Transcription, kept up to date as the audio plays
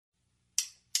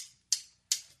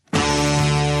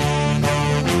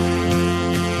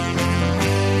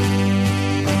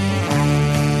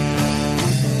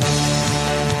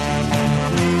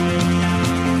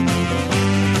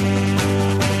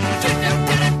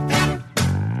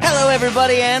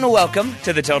everybody, and welcome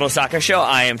to the Total Soccer Show.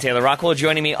 I am Taylor Rockwell.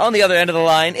 Joining me on the other end of the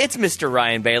line, it's Mr.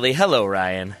 Ryan Bailey. Hello,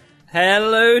 Ryan.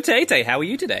 Hello, Tay. How are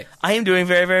you today? I am doing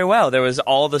very, very well. There was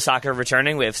all the soccer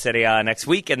returning. We have Serie A next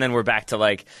week, and then we're back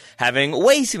to, having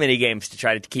way too many games to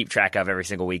try to keep track of every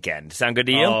single weekend. Sound good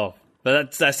to you? Oh,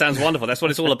 but that sounds wonderful. That's what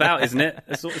it's all about, isn't it?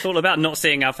 It's all about not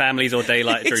seeing our families or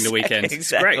daylight during the weekends.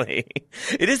 Exactly.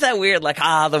 It is that weird,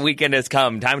 the weekend has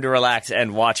come, time to relax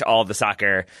and watch all the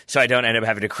soccer so I don't end up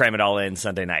having to cram it all in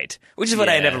Sunday night, which is what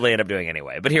I inevitably end up doing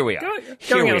anyway. But here we are.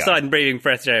 Going outside and breathing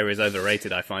fresh air is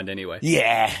overrated, I find, anyway.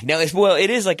 Yeah. No, it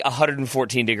is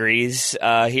 114 degrees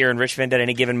here in Richmond at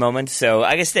any given moment, so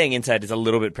I guess staying inside is a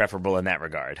little bit preferable in that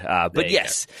regard. But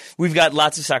yes, we've got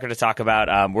lots of soccer to talk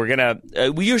about.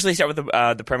 We usually start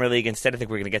with the Premier League. Instead, I think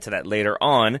we're going to get to that later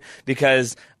on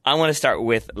because I want to start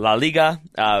with La Liga.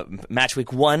 Match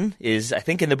week 1 is, I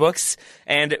think, in the books.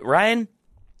 And Ryan,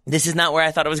 this is not where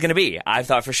I thought it was going to be. I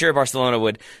thought for sure Barcelona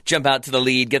would jump out to the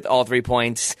lead, get all 3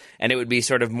 points, and it would be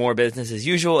sort of more business as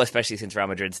usual, especially since Real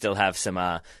Madrid still have some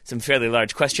fairly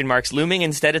large question marks looming.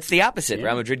 Instead, it's the opposite. Yeah.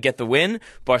 Real Madrid get the win,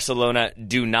 Barcelona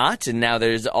do not, and now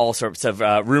there's all sorts of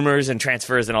rumors and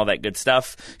transfers and all that good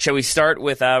stuff. Shall we start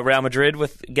with Real Madrid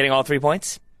with getting all 3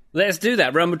 points? Let's do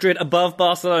that. Real Madrid above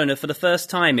Barcelona for the first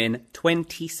time in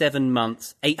 27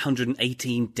 months,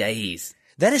 818 days.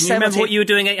 That is. Can you remember what you were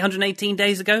doing 818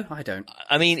 days ago? I don't.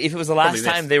 I mean, if it was the last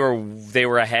time they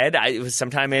were ahead, it was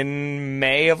sometime in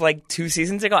May of 2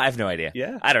 seasons ago. I have no idea.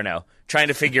 Yeah. I don't know. Trying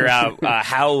to figure out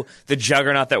how the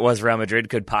juggernaut that was Real Madrid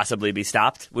could possibly be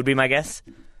stopped would be my guess.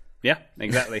 Yeah,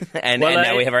 exactly. and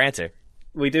now we have our answer.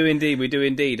 We do indeed.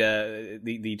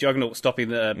 The juggernaut stopping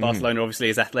Barcelona obviously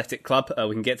is Athletic Club.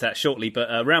 We can get to that shortly.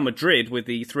 But Real Madrid with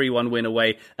the 3-1 win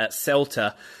away at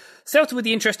Celta. Celta with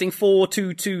the interesting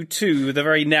 4-2-2-2. The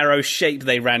very narrow shape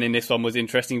they ran in this one was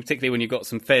interesting, particularly when you've got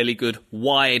some fairly good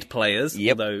wide players.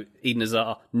 Yep. Although Eden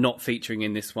Hazard not featuring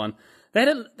in this one. They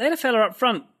had a fella up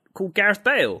front called Gareth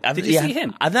Bale. Did you see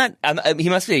him? He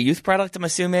must be a youth product, I'm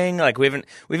assuming. We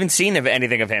haven't seen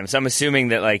anything of him, so I'm assuming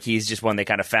that he's just one they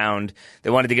kind of found. They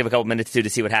wanted to give a couple minutes to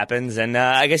see what happens, and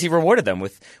I guess he rewarded them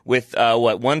with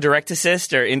one direct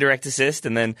assist or indirect assist,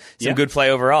 and then some good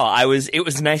play overall. It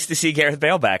was nice to see Gareth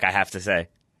Bale back, I have to say.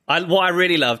 What I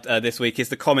really loved this week is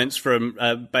the comments from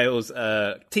Bale's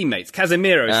teammates.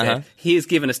 Casemiro said, he has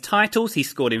given us titles, he's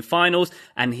scored in finals,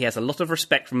 and he has a lot of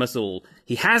respect from us all.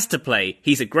 He has to play,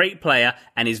 he's a great player,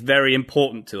 and is very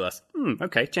important to us.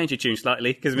 Okay, change your tune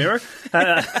slightly, Casemiro.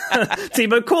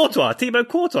 Thibaut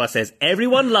Courtois says,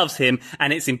 everyone loves him,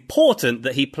 and it's important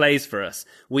that he plays for us.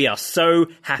 We are so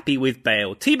happy with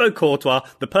Bale. Thibaut Courtois,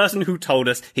 the person who told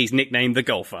us he's nicknamed the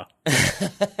golfer.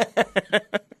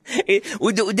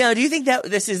 Now, do you think that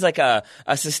this is a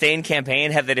sustained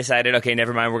campaign? Have they decided, okay,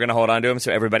 never mind, we're going to hold on to him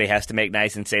so everybody has to make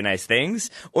nice and say nice things?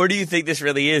 Or do you think this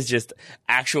really is just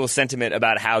actual sentiment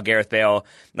about how Gareth Bale,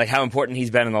 how important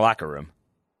he's been in the locker room?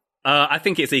 I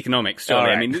think it's economics, surely.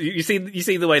 Right. I mean, you see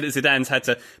the way that Zidane's had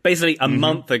to, basically a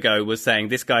month ago was saying,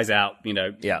 this guy's out,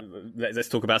 let's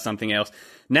talk about something else.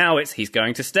 Now he's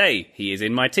going to stay. He is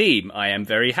in my team. I am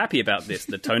very happy about this.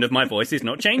 The tone of my voice is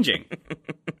not changing.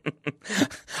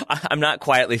 I'm not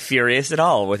quietly furious at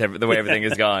all with the way everything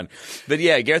has gone. But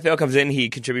yeah, Gareth Bale comes in. He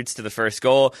contributes to the first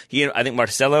goal. I think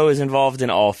Marcelo is involved in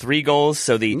all 3 goals.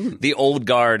 So the old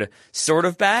guard sort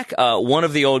of back. One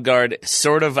of the old guard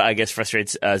sort of, I guess,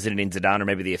 frustrates Zinedine Zidane, or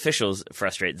maybe the officials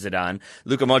frustrate Zidane.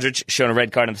 Luka Modric shown a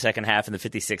red card in the second half in the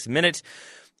 56th minute.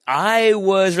 I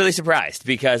was really surprised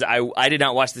because I did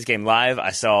not watch this game live. I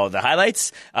saw the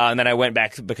highlights, and then I went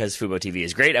back because Fubo TV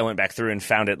is great. I went back through and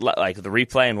found it the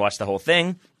replay and watched the whole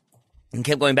thing, and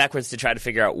kept going backwards to try to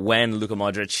figure out when Luka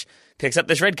Modric picks up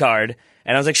this red card.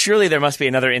 And I was like, surely there must be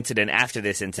another incident after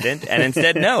this incident. And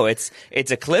instead, no, it's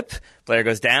a clip. Player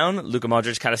goes down. Luka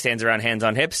Modric kind of stands around hands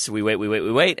on hips. We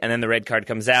wait, and then the red card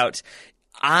comes out.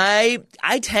 I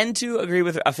tend to agree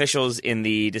with officials in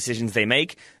the decisions they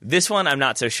make. This one, I'm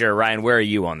not so sure. Ryan, where are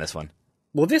you on this one?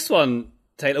 Well, this one,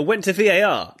 Taylor, went to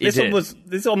VAR. This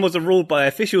one was ruled by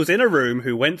officials in a room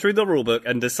who went through the rulebook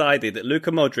and decided that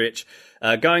Luka Modric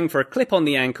going for a clip on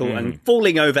the ankle and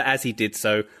falling over as he did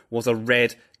so was a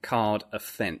red card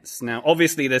offence. Now,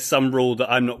 obviously, there's some rule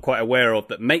that I'm not quite aware of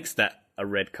that makes that a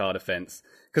red card offence.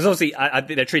 Because obviously, I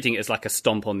think they're treating it as like a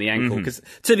stomp on the ankle. Because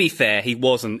to be fair, he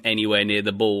wasn't anywhere near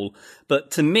the ball.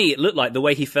 But to me, it looked like the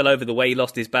way he fell over, the way he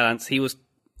lost his balance, he was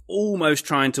almost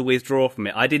trying to withdraw from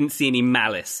it. I didn't see any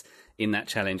malice in that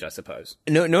challenge, I suppose.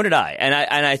 No, nor did I. And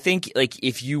I think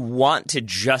if you want to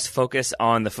just focus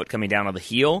on the foot coming down on the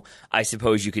heel, I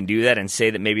suppose you can do that and say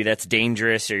that maybe that's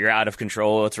dangerous or you're out of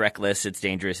control, it's reckless, it's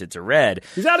dangerous, it's a red.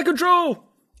 He's out of control!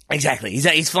 Exactly.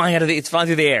 He's flying it's flying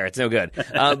through the air. It's no good.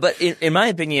 But in my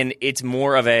opinion, it's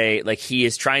more of a, like, he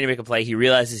is trying to make a play. He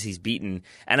realizes he's beaten,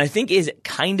 and I think is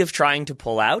kind of trying to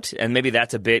pull out. And maybe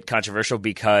that's a bit controversial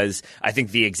because I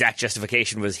think the exact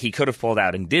justification was he could have pulled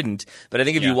out and didn't. But I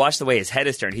think if you watch the way his head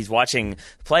is turned, he's watching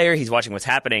the player, he's watching what's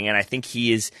happening, and I think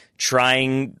he is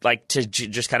trying, like, to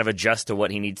just kind of adjust to what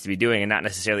he needs to be doing, and not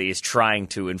necessarily is trying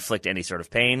to inflict any sort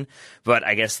of pain. But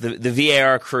I guess the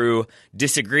VAR crew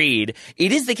disagreed.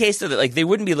 It is the case though that, like, they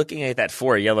wouldn't be looking at that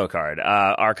for a yellow card.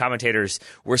 Our commentators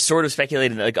were sort of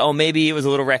speculating that, like, oh, maybe it was a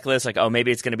little reckless, like, oh,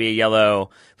 maybe it's going to be a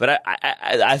yellow. But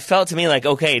I felt to me like,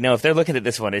 okay, no, if they're looking at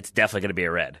this one, it's definitely going to be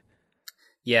a red.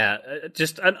 Yeah,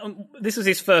 this was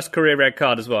his first career red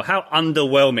card as well. How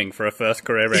underwhelming for a first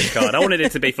career red card. I wanted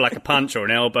it to be for like a punch or an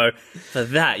elbow. For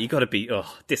that, you got to be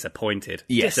disappointed.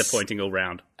 Yes. Disappointing all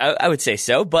round. I would say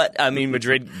so, but I mean,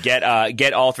 Madrid get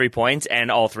all 3 points and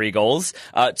all 3 goals,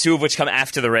 2 of which come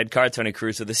after the red card. Toni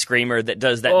Kroos with a screamer that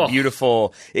does that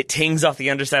beautiful. It tings off the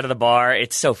underside of the bar.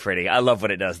 It's so pretty. I love when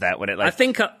it does that. When it, like,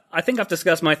 I think I've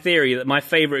discussed my theory that my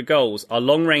favourite goals are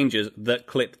long ranges that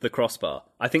clip the crossbar.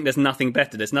 I think there's nothing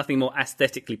better. There's nothing more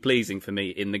aesthetically pleasing for me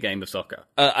in the game of soccer.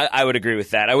 I would agree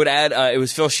with that. I would add it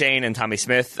was Phil Shane and Tommy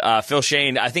Smith. Phil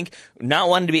Shane, I think, not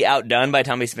wanting to be outdone by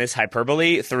Tommy Smith's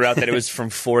hyperbole throughout that it was from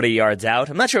 40 yards out.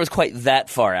 I'm not sure it was quite that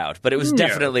far out, but it was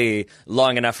definitely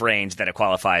long enough range that it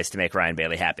qualifies to make Ryan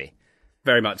Bailey happy.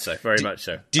 Very much so. Very much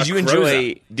so. Did you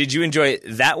enjoy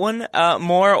that one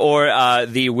more, or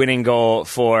the winning goal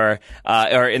for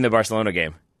or in the Barcelona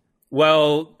game?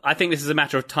 Well, I think this is a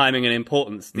matter of timing and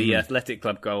importance. The Athletic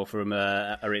Club goal from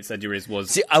Aritz Aduriz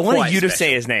was. See, I wanted you to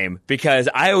say his name because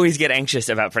I always get anxious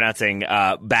about pronouncing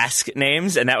Basque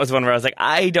names, and that was one where I was like,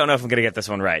 I don't know if I'm going to get this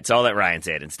one right, so I'll let Ryan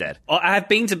say it instead. I have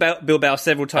been to Bilbao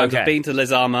several times. Okay. I've been to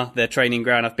Les Armas, their training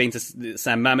ground. I've been to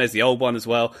San Mamés, the old one as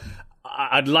well.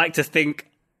 I'd like to think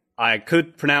I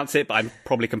could pronounce it, but I'm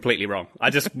probably completely wrong. I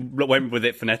just went with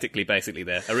it phonetically, basically,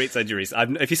 there. Aritz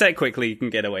Aduriz. If you say it quickly, you can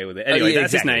get away with it. Anyway,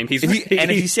 that's exactly his name. And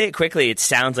if you say it quickly, it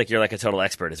sounds like you're like a total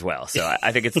expert as well. So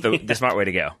I think it's the smart way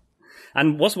to go.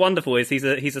 And what's wonderful is he's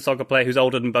a soccer player who's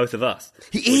older than both of us.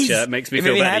 He is. Which makes me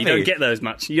feel better. You don't get those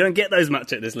much. You don't get those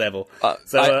much at this level.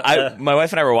 My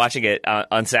wife and I were watching it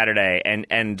on Saturday,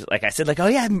 and like I said, like, oh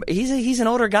yeah, he's an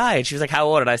older guy. And she was like, how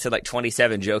old? And I said like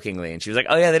 27 jokingly, and she was like,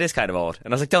 oh yeah, that is kind of old.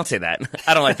 And I was like, don't say that.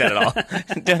 I don't like that at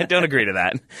all. don't agree to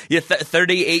that. Yeah,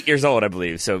 38 years old, I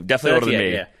believe. So definitely older than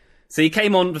me. Yeah. So he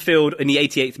came on the field in the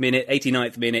 88th minute,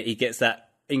 89th minute. He gets that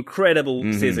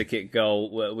incredible scissor kick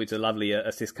goal with a lovely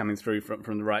assist coming through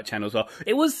from the right channel as well.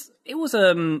 It was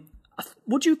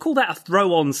would you call that a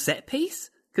throw on set piece?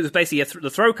 Because basically the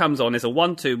throw comes on, it's a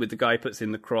 1-2 with the guy who puts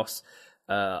in the cross.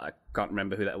 I can't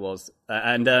remember who that was.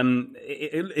 And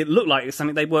it looked like it's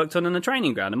something they worked on in a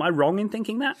training ground. Am I wrong in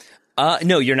thinking that?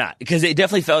 No, you're not. Because it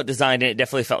definitely felt designed, and it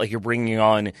definitely felt like you're bringing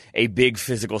on a big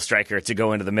physical striker to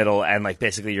go into the middle, and like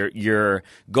basically your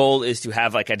goal is to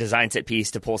have like a design set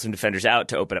piece to pull some defenders out,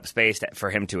 to open up space for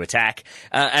him to attack.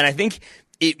 And I think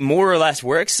it more or less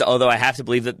works, although I have to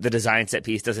believe that the design set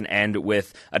piece doesn't end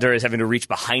with Aduriz having to reach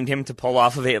behind him to pull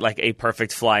off of it like a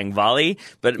perfect flying volley.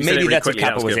 But maybe that's what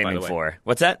Kappa was aiming for.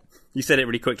 What's that? You said it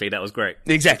really quickly. That was great.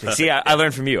 Exactly. See, I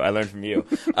learned from you.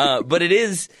 But it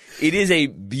is a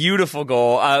beautiful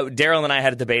goal. Daryl and I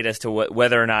had a debate as to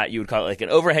whether or not you would call it like an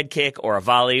overhead kick or a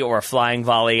volley or a flying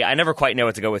volley. I never quite know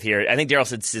what to go with here. I think Daryl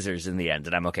said scissors in the end,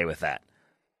 and I'm okay with that.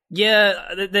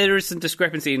 Yeah, there is some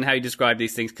discrepancy in how you describe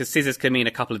these things, because scissors can mean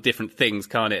a couple of different things,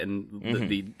 can't it? And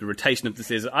the rotation of the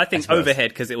scissors. I think overhead,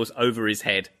 because it was over his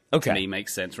head, to me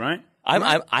makes sense, right?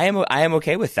 I am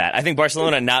okay with that. I think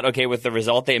Barcelona not okay with the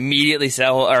result. They immediately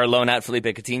sell or loan out Felipe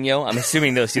Coutinho. I'm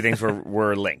assuming those two things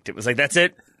were linked. It was like, that's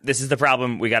it. This is the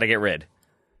problem. We got to get rid.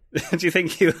 Do you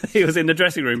think he was in the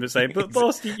dressing room and saying, but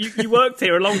boss, you worked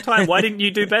here a long time. Why didn't you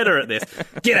do better at this?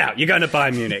 Get out. You're going to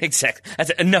Bayern Munich. Exactly. That's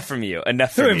enough from you.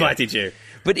 Who invited you?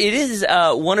 But it is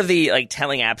one of the like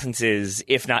telling absences,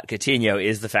 if not Coutinho,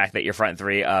 is the fact that your front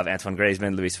three of Antoine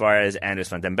Griezmann, Luis Suarez, and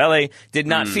Ousmane Dembele did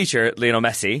not feature Lionel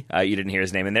Messi. You didn't hear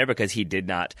his name in there because he did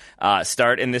not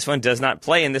start in this one, does not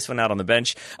play in this one out on the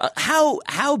bench.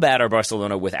 How bad are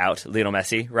Barcelona without Lionel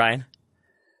Messi, Ryan?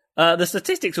 The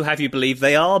statistics will have you believe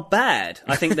they are bad.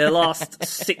 I think their last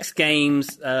 6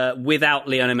 games without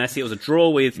Lionel Messi, it was a draw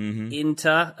with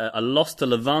Inter, a loss to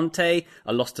Levante,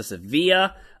 a loss to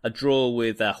Sevilla, a draw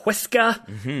with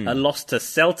Huesca, a loss to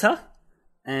Celta,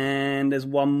 and there's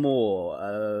one more.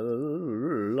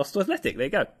 lost to Athletic. There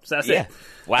you go. So that's it.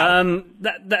 Wow.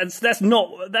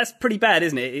 That's pretty bad,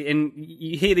 isn't it? And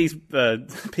you hear these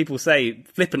people say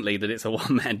flippantly that it's a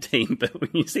one-man team, but when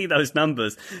you see those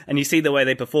numbers and you see the way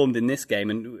they performed in this game,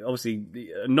 and obviously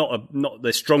not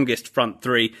the strongest front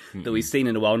three that we've seen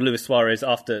in a while. And Luis Suarez,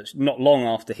 not long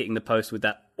after hitting the post with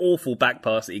that awful back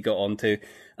pass that he got onto,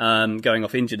 going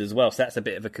off injured as well. So that's a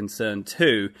bit of a concern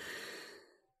too.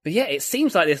 But yeah, it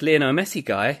seems like this Lionel Messi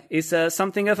guy is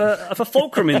something of a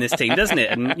fulcrum in this team, doesn't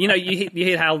it? And, you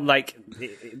hear how, like,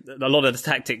 a lot of the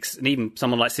tactics, and even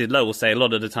someone like Sid Lowe will say a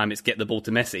lot of the time it's get the ball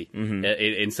to Messi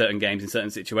in certain games, in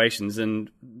certain situations. And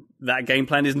that game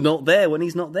plan is not there when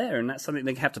he's not there. And that's something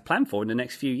they have to plan for in the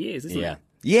next few years, isn't it?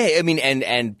 Yeah, I mean,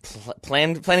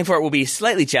 planning for it will be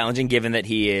slightly challenging, given that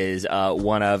he is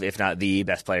one of, if not the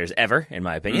best players ever, in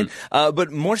my opinion.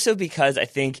 But more so because I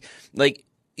think, like,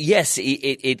 yes,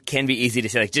 it can be easy to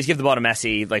say, like, just give the ball to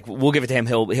Messi. Like, we'll give it to him.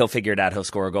 He'll figure it out. He'll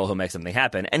score a goal. He'll make something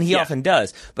happen, and he often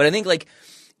does. But I think, like,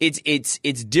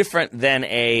 it's different than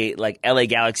a, like, LA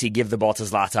Galaxy give the ball to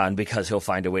Zlatan because he'll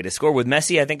find a way to score. With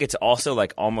Messi, I think it's also,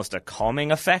 like, almost a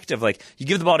calming effect of, like, you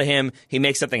give the ball to him, he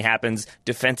makes something happens,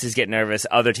 defenses get nervous,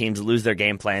 other teams lose their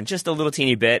game plan just a little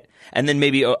teeny bit, and then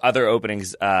maybe other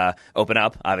openings open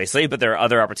up, obviously, but there are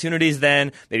other opportunities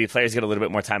then. Maybe players get a little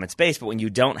bit more time and space, but when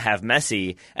you don't have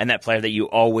Messi and that player that you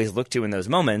always look to in those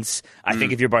moments, I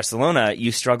think if you're Barcelona,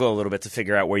 you struggle a little bit to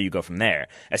figure out where you go from there,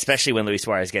 especially when Luis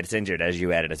Suarez gets injured, as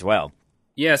you added as well.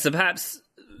 Yeah, so perhaps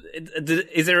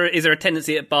is there a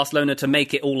tendency at Barcelona to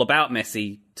make it all about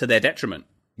Messi to their detriment?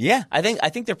 Yeah, I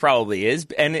think there probably is,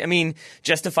 and I mean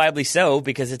justifiably so,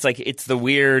 because it's the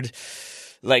weird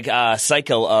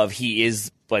cycle of he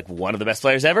is like one of the best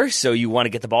players ever, so you want to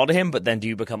get the ball to him, but then do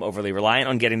you become overly reliant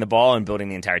on getting the ball and building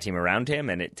the entire team around him?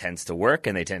 And it tends to work,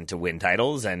 and they tend to win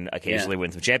titles and occasionally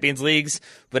win some Champions Leagues,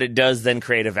 but it does then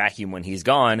create a vacuum when he's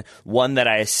gone, one that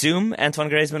I assume Antoine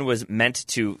Griezmann was meant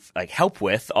to help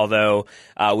with, although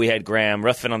we had Graham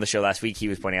Ruthven on the show last week. He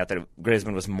was pointing out that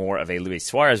Griezmann was more of a Luis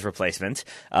Suarez replacement,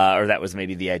 or that was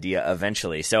maybe the idea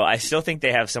eventually. So I still think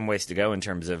they have some ways to go in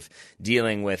terms of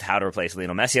dealing with how to replace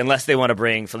Lionel Messi, unless they want to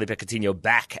bring Felipe Coutinho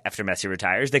back after Messi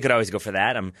retires. They could always go for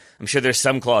that. I'm sure there's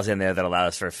some clause in there that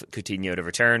allows for Coutinho to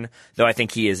return, though I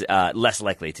think he is less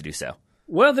likely to do so.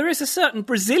 Well, there is a certain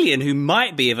Brazilian who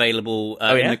might be available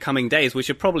in the coming days. We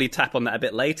should probably tap on that a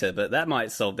bit later, but that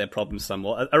might solve their problems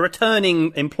somewhat. A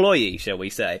returning employee, shall we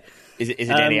say. Is it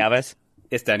Dani Alves?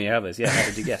 It's Dani Alves, yeah. How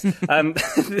did you guess?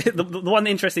 The one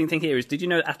interesting thing here is, did you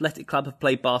know Athletic Club have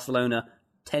played Barcelona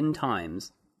 10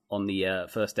 times on the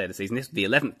first day of the season? This was the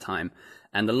 11th time.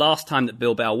 And the last time that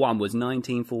Bilbao won was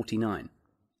 1949.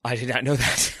 I did not know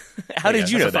that. How did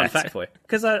you know that? That's a fun fact for you.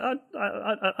 Because I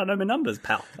know my numbers,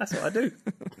 pal. That's what I do.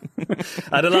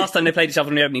 The last time they played each other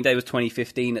on the opening day was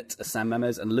 2015 at San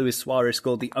Mamés, and Luis Suarez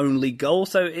scored the only goal.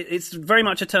 So it's very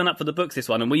much a turn up for the books, this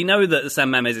one. And we know that San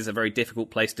Mamés is a very difficult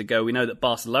place to go. We know that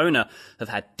Barcelona have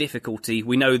had difficulty.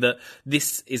 We know that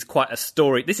this is quite a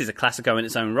story. This is a Clasico in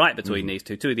its own right between these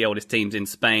two of the oldest teams in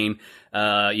Spain.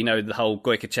 The whole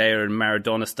Goycochea and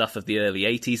Maradona stuff of the early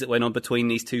 80s that went on between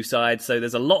these two sides. So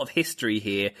there's a lot of history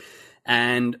here.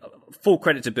 And full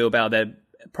credit to Bilbao, they're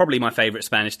probably my favourite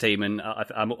Spanish team, and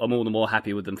I'm all the more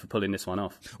happy with them for pulling this one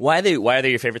off. Why are they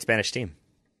your favourite Spanish team?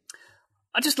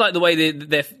 I just like the way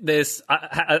there's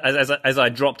as I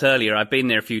dropped earlier, I've been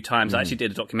there a few times. I actually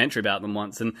did a documentary about them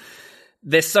once, and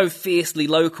they're so fiercely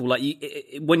local. Like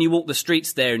when you walk the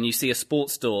streets there and you see a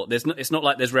sports store, it's not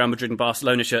like there's Real Madrid and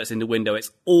Barcelona shirts in the window. It's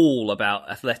all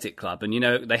about Athletic Club,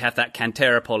 and they have that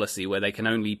Cantera policy where they can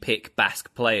only pick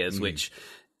Basque players, which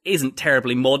isn't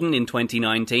terribly modern in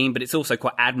 2019, but it's also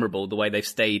quite admirable the way they've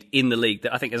stayed in the league.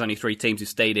 I think there's only 3 teams who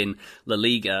stayed in La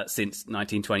Liga since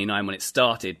 1929 when it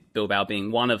started, Bilbao being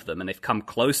one of them, and they've come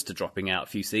close to dropping out a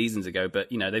few seasons ago. But,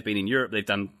 they've been in Europe, they've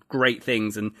done great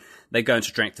things, and they're going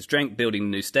strength to strength, building a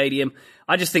new stadium.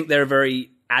 I just think they're a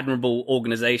very admirable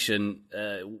organisation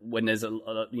when there's a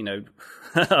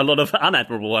lot of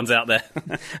unadmirable ones out there.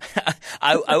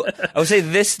 I would say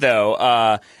this,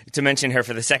 though, to mention her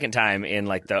for the second time in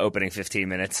the opening 15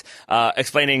 minutes,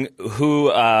 explaining who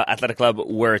Athletic Club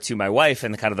were to my wife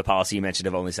and the kind of the policy you mentioned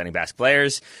of only sending Basque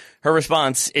players. Her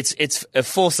response, it's a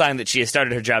full sign that she has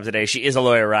started her job today. She is a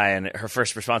lawyer, Ryan. Her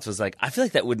first response was I feel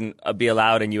like that wouldn't be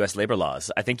allowed in U.S. labor laws.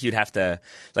 I think you'd have to,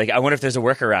 I wonder if there's a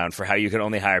workaround for how you can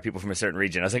only hire people from a certain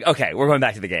region. I was like, okay, we're going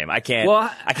back to the game. I can't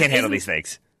handle these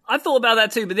things. I thought about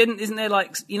that too, but then isn't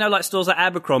there stores like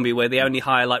Abercrombie where they only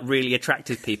hire really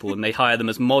attractive people and they hire them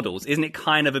as models? Isn't it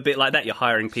kind of a bit like that? You're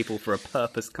hiring people for a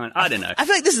purpose, I don't know. I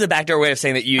feel like this is a backdoor way of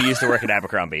saying that you used to work at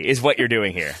Abercrombie is what you're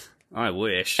doing here. I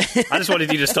wish. I just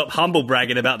wanted you to stop humble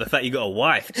bragging about the fact you got a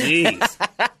wife. Jeez.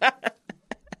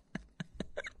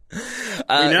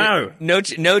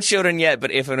 No children yet,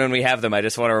 but if and when we have them, I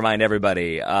just want to remind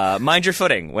everybody, mind your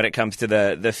footing when it comes to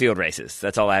the field races.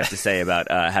 That's all I have to say about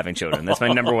having children. That's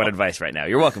my number one advice right now.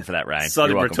 You're welcome for that, Ryan.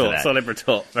 Solid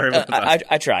retort. Very well done.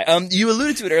 I try. You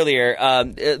alluded to it earlier.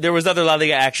 There was other La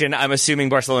Liga action. I'm assuming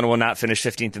Barcelona will not finish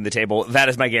 15th in the table. That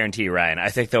is my guarantee, Ryan. I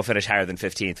think they'll finish higher than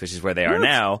 15th, which is where they are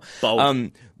now.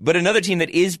 But another team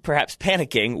that is perhaps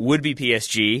panicking would be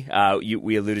PSG.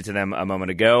 We alluded to them a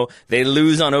moment ago. They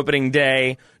lose on opening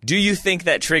day. Do you think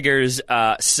that triggers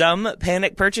some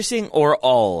panic purchasing or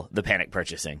all the panic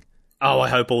purchasing? Oh, I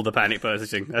hope all the panic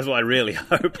purchasing. That's what I really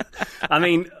hope. I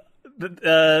mean,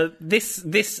 this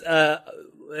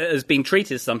has been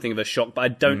treated as something of a shock, but I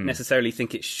don't necessarily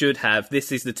think it should have.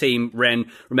 This is the team, Rennes,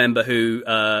 remember, who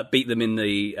beat them in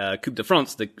the Coupe de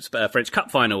France, the French Cup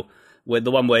final, with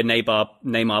the one where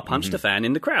Neymar punched a fan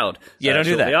in the crowd. Yeah, don't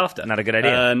do that. After. Not a good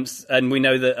idea. And we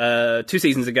know that 2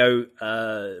 seasons ago,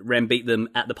 Rennes beat them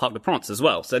at the Parc des Princes as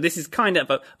well. So this is kind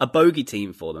of a bogey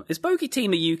team for them. Is bogey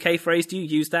team a UK phrase? Do you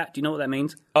use that? Do you know what that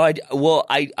means? Oh,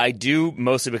 I do,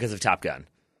 mostly because of Top Gun.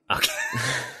 Okay.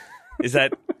 Does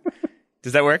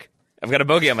that work? I've got a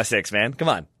bogey on my 6, man. Come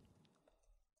on.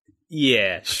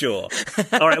 Yeah, sure.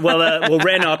 All right, well,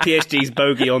 Rennes are PSG's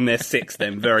bogey on their 6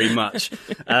 then, very much.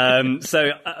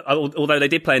 Although they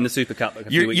did play in the Super Cup a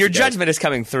few weeks your ago. judgment is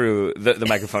coming through the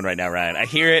microphone right now, Ryan. I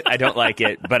hear it, I don't like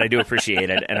it, but I do appreciate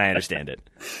it, and I understand it.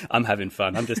 I'm having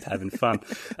fun. I'm just having fun.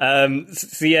 I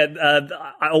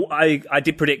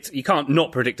did predict, you can't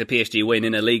not predict a PSG win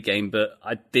in a league game, but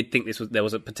I did think there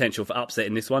was a potential for upset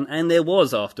in this one, and there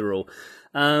was, after all.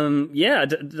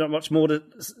 Not much more to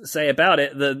say about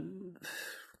it.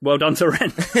 Well done to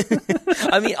Rennes.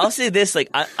 I mean, I'll say this,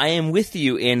 I am with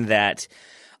you in that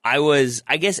I was,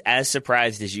 I guess, as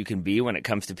surprised as you can be when it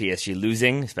comes to PSG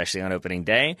losing, especially on opening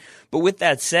day. But with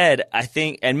that said, I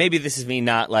think, and maybe this is me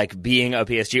not being a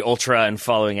PSG ultra and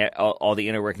following all the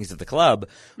inner workings of the club,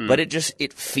 but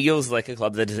it feels like a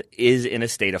club that is in a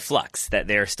state of flux, that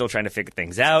they're still trying to figure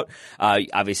things out.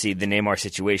 Obviously, the Neymar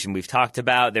situation we've talked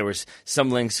about. There was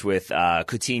some links with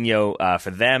Coutinho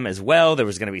for them as well. There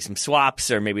was going to be some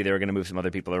swaps, or maybe they were going to move some other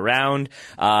people around.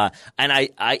 And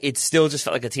it still just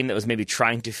felt like a team that was maybe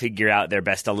trying to figure out their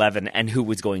best 11 and who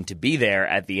was going to be there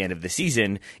at the end of the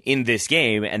season in this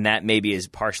game, and that maybe is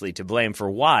partially to blame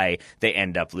for why they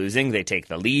end up losing. They take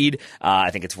the lead. I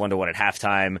think it's 1-1 at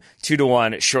halftime,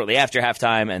 2-1 shortly after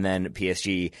halftime, and then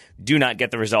PSG do not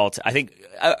get the result. I think,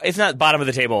 if not bottom of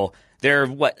the table, they're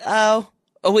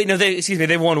Oh, wait, no,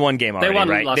 they've won one game already,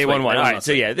 right? They won one. All right,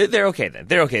 so yeah, they're okay then.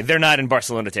 They're okay. They're not in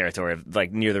Barcelona territory,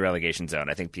 near the relegation zone.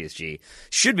 I think PSG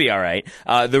should be all right.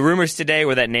 The rumors today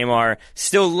were that Neymar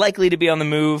still likely to be on the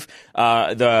move.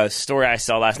 The story I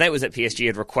saw last night was that PSG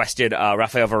had requested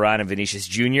Rafael Varane and Vinicius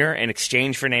Jr. in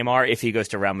exchange for Neymar if he goes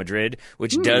to Real Madrid,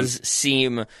 which does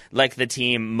seem like the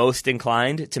team most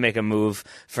inclined to make a move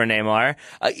for Neymar.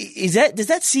 Does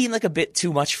that seem like a bit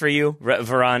too much for you,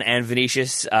 Varane and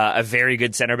Vinicius? A very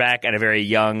good center back and a very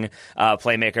young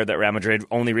playmaker that Real Madrid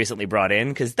only recently brought in,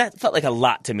 because that felt like a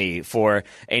lot to me for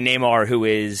a Neymar who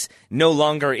is no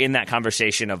longer in that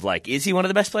conversation of is he one of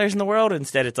the best players in the world?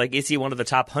 Instead, it's is he one of the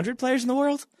top 100 players in the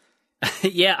world?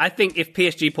 Yeah, I think if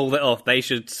PSG pulled it off, they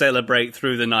should celebrate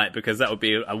through the night, because that would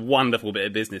be a wonderful bit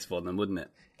of business for them, wouldn't it?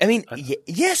 I mean,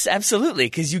 yes, absolutely,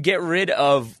 because you get rid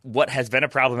of what has been a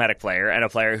problematic player and a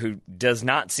player who does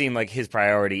not seem like his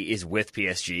priority is with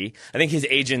PSG. I think his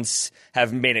agents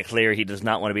have made it clear he does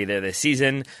not want to be there this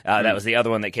season. That was the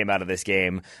other one that came out of this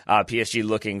game. PSG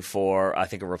looking for, I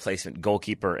think, a replacement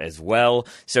goalkeeper as well.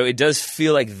 So it does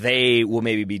feel like they will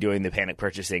maybe be doing the panic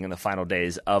purchasing in the final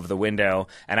days of the window,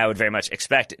 and I would very much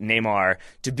expect Neymar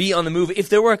to be on the move if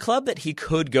there were a club that he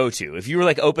could go to. If you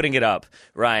were opening it up,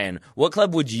 Ryan, what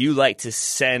club would you like to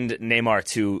send Neymar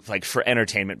to, for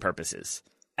entertainment purposes?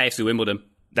 AFC Wimbledon.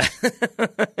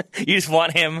 You just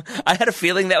want him? I had a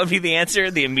feeling that would be the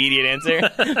answer, the immediate answer,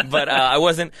 but I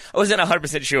wasn't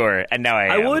 100% sure, and now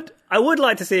I am. I would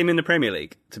like to see him in the Premier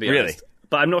League, to be honest,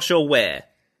 but I'm not sure where.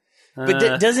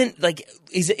 But doesn't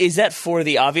is that for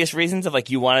the obvious reasons of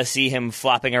you want to see him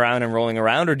flopping around and rolling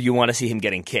around, or do you want to see him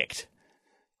getting kicked?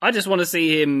 I just want to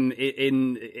see him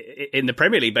in the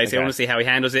Premier League, basically. Okay. I want to see how he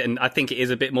handles it, and I think it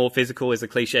is a bit more physical, as the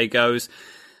cliche goes.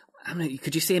 I mean,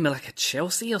 could you see him at a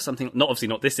Chelsea or something? Obviously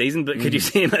not this season, but could you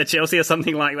see him at a Chelsea or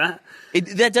something like that?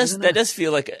 That does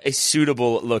feel like a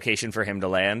suitable location for him to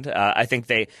land. I think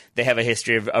they have a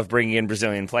history of bringing in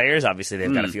Brazilian players. Obviously,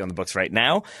 they've got a few on the books right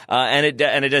now, and it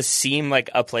does seem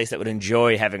like a place that would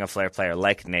enjoy having a flair player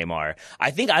like Neymar. I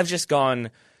think I've just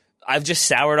gone I've just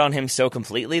soured on him so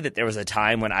completely that there was a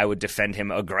time when I would defend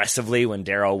him aggressively when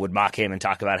Daryl would mock him and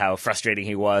talk about how frustrating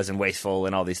he was and wasteful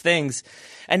and all these things.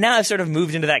 And now I've sort of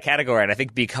moved into that category. And I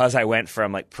think because I went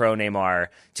from like pro Neymar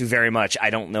to very much,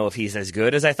 I don't know if he's as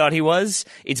good as I thought he was,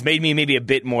 it's made me maybe a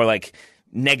bit more like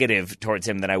negative towards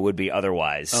him than I would be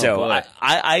otherwise.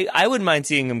 I wouldn't mind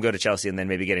seeing him go to Chelsea and then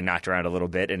maybe getting knocked around a little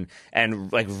bit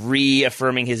and like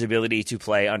reaffirming his ability to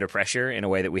play under pressure in a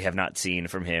way that we have not seen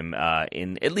from him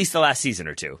in at least the last season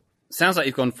or two. Sounds like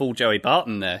you've gone full Joey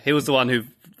Barton there. He was the one who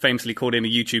famously called him a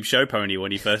YouTube show pony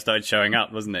when he first started showing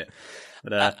up, wasn't it?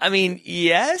 But, I mean,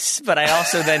 yes, but I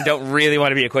also then don't really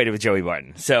want to be acquainted with Joey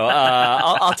Barton. So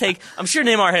I'll take. I'm sure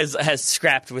Neymar has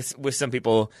scrapped with some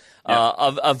people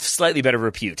of slightly better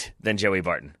repute than Joey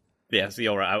Barton. Yes,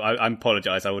 you're right. I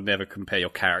apologise. I would never compare your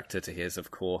character to his,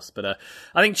 of course. But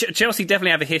I think Chelsea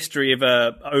definitely have a history of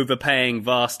overpaying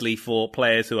vastly for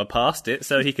players who are past it,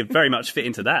 so he could very much fit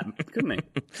into that, couldn't he?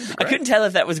 I couldn't tell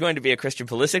if that was going to be a Christian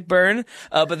Pulisic burn,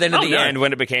 but then at the end,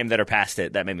 when it became that are past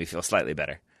it, that made me feel slightly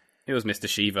better. It was Mr.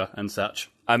 Shiva and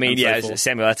such. I mean,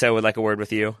 Samuel Eto'o would like a word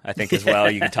with you, I think, as well.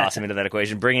 You can toss him into that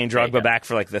equation. Bringing Drogba back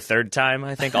for like the third time,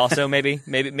 I think, also maybe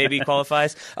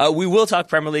qualifies. We will talk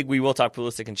Premier League. We will talk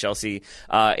Pulisic and Chelsea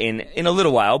in a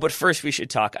little while. But first, we should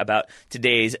talk about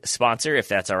today's sponsor, if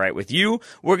that's all right with you.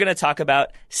 We're going to talk about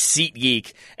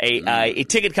SeatGeek, a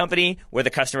ticket company where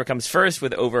the customer comes first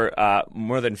with over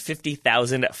more than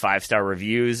 50,000 5-star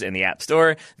reviews in the App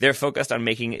Store. They're focused on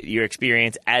making your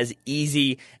experience as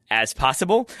easy as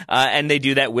possible, and they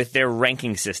do that with their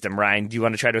ranking system. Ryan, do you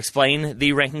want to try to explain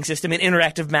the ranking system, an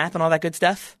interactive map and all that good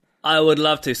stuff? I would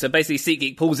love to. So basically,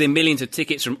 SeatGeek pulls in millions of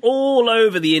tickets from all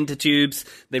over the intertubes.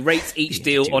 They rate each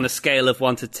deal on a scale of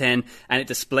 1 to 10, and it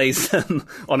displays them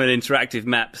on an interactive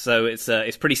map. So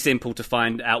it's pretty simple to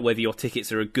find out whether your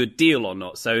tickets are a good deal or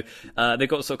not. So they've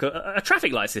got sort of a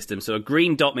traffic light system. So a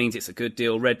green dot means it's a good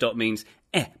deal. Red dot means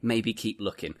maybe keep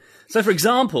looking. So, for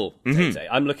example,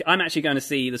 I'm actually going to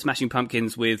see the Smashing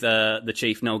Pumpkins with the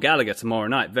Chief Noel Gallagher tomorrow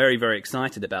night. Very, very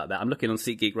excited about that. I'm looking on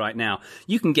SeatGeek right now.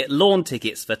 You can get lawn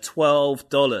tickets for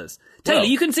 $12. Taylor,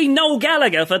 you can see Noel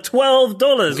Gallagher for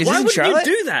 $12. Why would you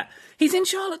do that? He's in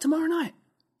Charlotte tomorrow night.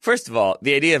 First of all,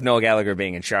 the idea of Noel Gallagher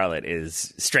being in Charlotte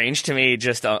is strange to me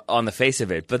just on the face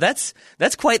of it. But that's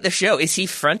quite the show. Is he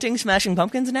fronting Smashing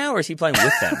Pumpkins now, or is he playing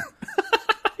with them?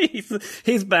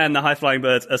 His band, the High Flying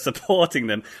Birds, are supporting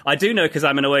them. I do know, because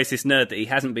I'm an Oasis nerd, that he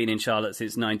hasn't been in Charlotte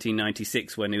since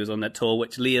 1996 when he was on that tour,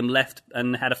 which Liam left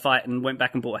and had a fight and went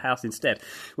back and bought a house instead,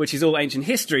 which is all ancient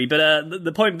history. But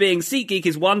the point being, SeatGeek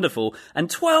is wonderful, and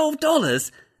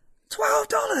 $12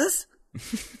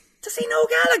 to see Noel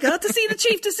Gallagher, to see the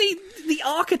Chief, to see the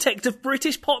architect of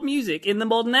British pop music in the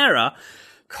modern era.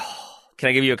 Can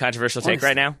I give you a controversial take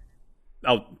right now?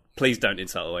 Oh, please don't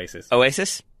insult Oasis.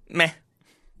 Oasis? Meh.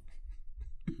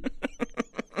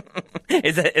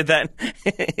 Is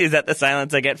that the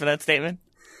silence I get for that statement?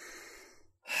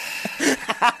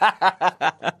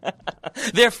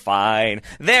 They're fine.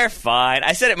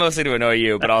 I said it mostly to annoy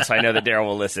you, but also I know that Daryl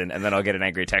will listen, and then I'll get an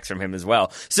angry text from him as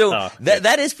well. So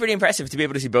that is pretty impressive to be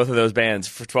able to see both of those bands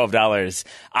for $12.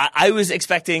 I was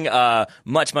expecting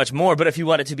much, much more, but if you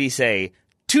want it to be, say,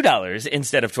 $2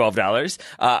 instead of $12.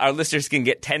 Our listeners can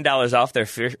get $10 off their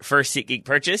first SeatGeek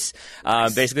purchase.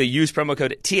 Nice. Basically, use promo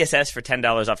code TSS for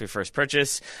 $10 off your first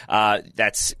purchase.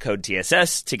 That's code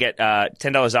TSS to get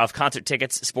 $10 off concert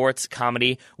tickets, sports,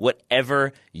 comedy,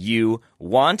 whatever you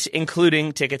want,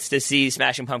 including tickets to see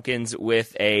Smashing Pumpkins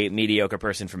with a mediocre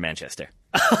person from Manchester.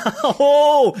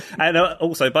 And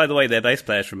also, by the way, their bass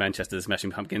player's from Manchester, the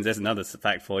Smashing Pumpkins. There's another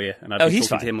fact for you. And he's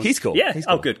fine. To him he's cool. Yeah. He's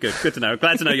cool. Oh, good to know.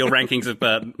 Glad to know your rankings of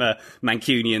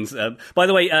Mancunians. By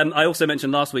the way, I also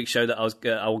mentioned last week's show that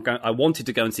I wanted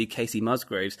to go and see Casey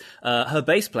Musgraves. Her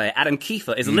bass player, Adam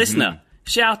Kiefer, is a listener.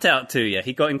 Shout out to you.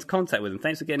 He got into contact with him.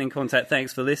 Thanks for getting in contact.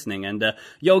 Thanks for listening. And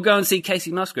you'll go and see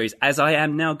Casey Musgraves, as I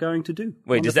am now going to do.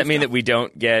 Wait, does that mean that we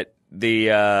don't get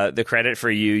the credit for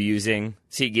you using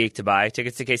SeatGeek to buy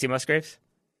tickets to Casey Musgraves?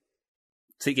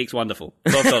 SeatGeek's wonderful.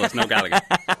 $12, no Gallagher.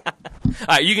 All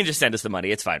right, you can just send us the money.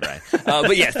 It's fine, Ryan.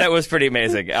 But yes, that was pretty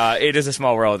amazing. It is a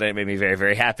small world, and it made me very,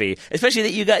 very happy.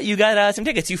 Especially that you got some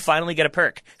tickets. You finally get a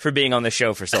perk for being on the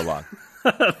show for so long.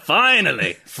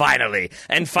 Finally.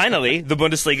 And finally, the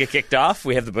Bundesliga kicked off.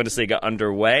 We have the Bundesliga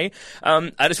underway.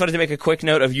 I just wanted to make a quick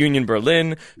note of Union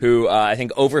Berlin, who I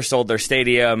think oversold their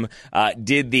stadium,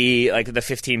 did the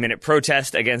 15-minute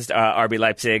protest against RB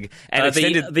Leipzig, and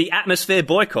extended the atmosphere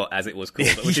boycott, as it was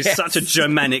called, which is such a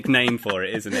Germanic name for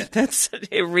it, isn't it?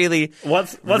 It really.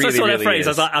 Once I saw that phrase, I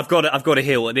was like, I've got to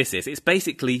hear what this is. It's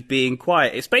basically being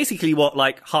quiet. It's basically what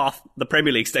like half the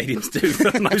Premier League stadiums do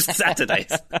for most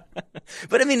Saturdays.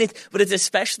 But I mean, it's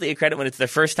especially a credit when it's their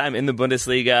first time in the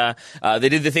Bundesliga. They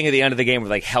did the thing at the end of the game where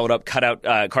like held up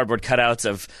cardboard cutouts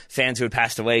of fans who had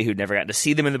passed away who'd never gotten to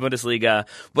see them in the Bundesliga.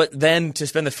 But then to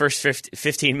spend the first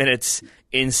 15 minutes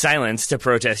in silence to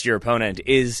protest your opponent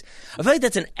I feel like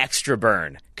that's an extra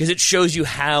burn, because it shows you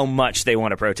how much they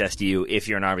want to protest you if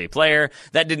you're an RB player.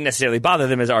 That didn't necessarily bother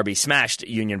them as RB smashed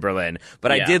Union Berlin,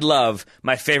 but I did love,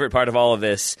 my favorite part of all of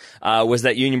this was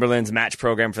that Union Berlin's match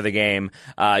program for the game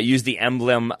used the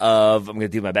emblem of, I'm going to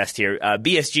do my best here,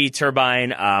 BSG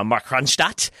Turbine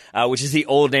Markranstadt, which is the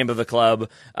old name of the club,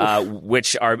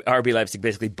 which RB Leipzig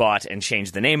basically bought and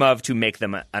changed the name of to make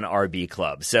them an RB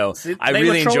club. So I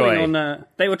really enjoy.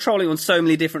 They were trolling on so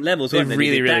many different levels, weren't they?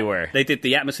 They really were. They did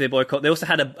the atmosphere boycott. They also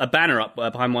had a banner up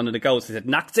behind one of the goals that said,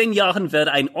 "Nach 10 Jahren werde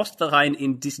ein Ostverein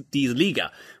in diese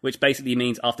Liga," which basically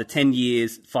means after 10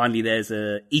 years, finally there's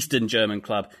a Eastern German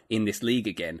club in this league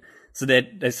again. So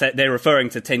they're referring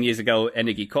to 10 years ago,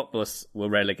 Energie Cottbus were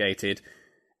relegated,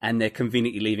 and they're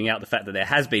conveniently leaving out the fact that there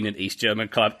has been an East German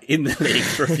club in the league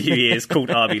for a few years called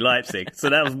RB Leipzig. So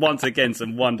that was once again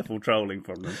some wonderful trolling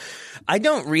from them. I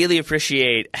don't really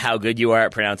appreciate how good you are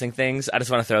at pronouncing things. I just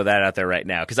want to throw that out there right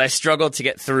now, because I struggled to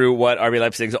get through what RB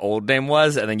Leipzig's old name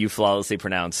was, and then you flawlessly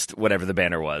pronounced whatever the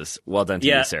banner was. Well done to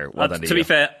you, sir. Well done to you. To be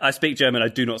fair, I speak German. I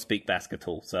do not speak Basque at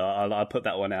all, so I'll put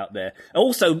that one out there.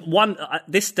 Also,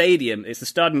 this stadium is the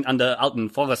Stadion an der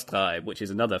Alten Forsterei, which is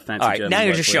another fancy German. Now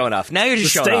you're just showing off.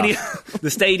 The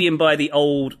stadium by the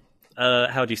old,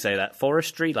 how do you say that?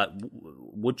 Forestry? Like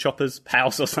woodchopper's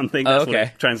house or something. That's what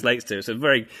it translates to. It's a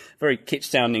very, very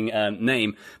kitsch-sounding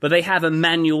name. But they have a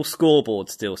manual scoreboard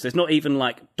still. So it's not even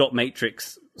like dot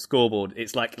matrix scoreboard.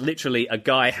 It's like literally a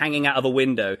guy hanging out of a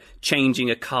window changing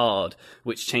a card,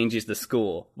 which changes the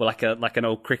score. Well, like an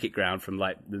old cricket ground from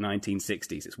like the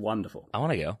 1960s. It's wonderful. I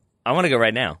want to go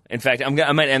right now. In fact, I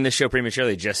might end this show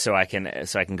prematurely just so I can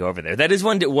go over there. That is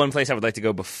one place I would like to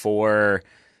go before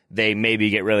they maybe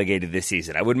get relegated this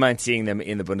season. I wouldn't mind seeing them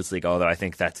in the Bundesliga, although I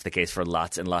think that's the case for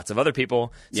lots and lots of other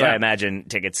people. So I imagine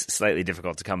tickets slightly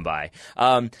difficult to come by.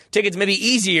 Tickets may be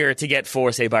easier to get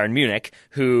for, say, Bayern Munich,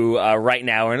 who right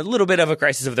now are in a little bit of a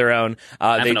crisis of their own.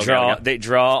 They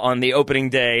draw on the opening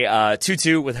day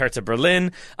 2-2 with Hertha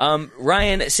Berlin.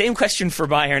 Ryan, same question for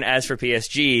Bayern as for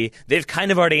PSG. They've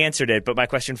kind of already answered it, but my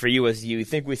question for you is, you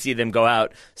think we see them go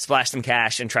out, splash some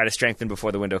cash, and try to strengthen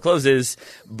before the window closes?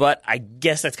 But I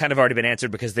guess that's kind of already been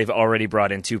answered because they've already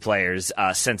brought in 2 players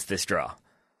since this draw.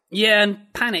 Yeah, and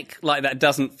panic like that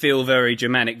doesn't feel very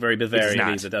Germanic, very Bavarian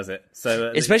either, does it?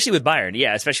 So especially with Bayern,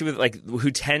 especially with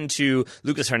who tend to.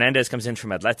 Lucas Hernandez comes in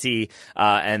from Atleti,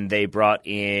 and they brought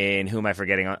in, who am I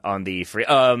forgetting on the free?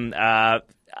 France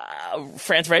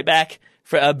right back.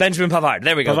 Benjamin Pavard.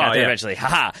 There we go. Got there eventually.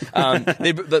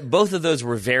 But both of those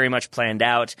were very much planned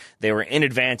out. They were in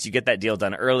advance. You get that deal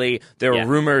done early. There were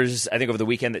rumors, I think, over the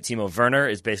weekend that Timo Werner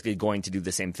is basically going to do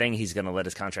the same thing. He's going to let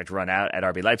his contract run out at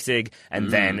RB Leipzig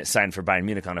and then sign for Bayern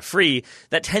Munich on a free.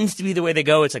 That tends to be the way they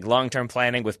go. It's like long-term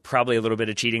planning with probably a little bit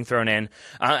of cheating thrown in.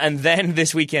 And then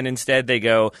this weekend, instead, they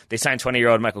sign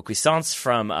 20-year-old Michael Cuisance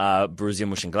from Borussia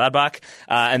Mönchengladbach,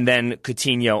 and then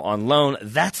Coutinho on loan.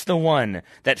 That's the one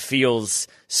that feels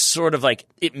sort of like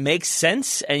it makes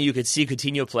sense, and you could see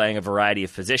Coutinho playing a variety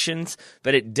of positions,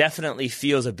 but it definitely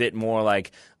feels a bit more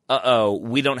like,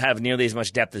 we don't have nearly as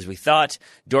much depth as we thought.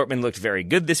 Dortmund looked very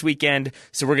good this weekend,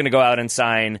 so we're going to go out and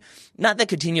sign, not that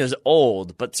Coutinho's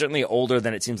old, but certainly older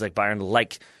than it seems like Bayern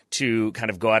like to kind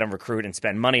of go out and recruit and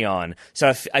spend money on.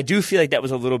 So I do feel like that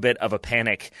was a little bit of a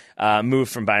panic move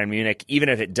from Bayern Munich, even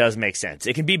if it does make sense.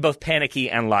 It can be both panicky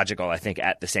and logical, I think,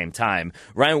 at the same time.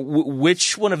 Ryan,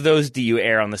 which one of those do you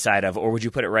err on the side of, or would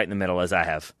you put it right in the middle as I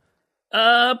have?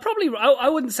 Probably. I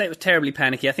wouldn't say it was terribly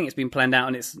panicky. I think it's been planned out,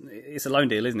 and it's a loan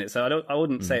deal, isn't it? So I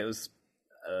wouldn't say it was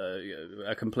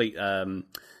a complete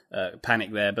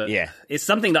panic there, but it's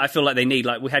something that I feel like they need.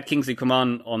 Like, we had Kingsley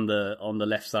Coman on the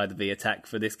left side of the attack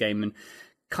for this game, and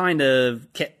kind of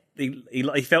kept.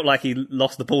 He felt like he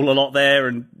lost the ball a lot there,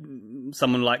 and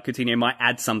someone like Coutinho might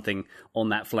add something on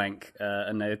that flank.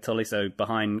 And Tolisso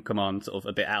behind Coman, sort of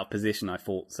a bit out of position, I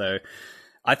thought. So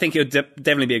I think it would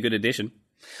definitely be a good addition.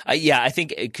 Yeah, I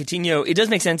think Coutinho, it does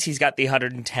make sense. He's got the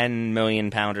 £110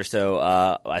 million or so,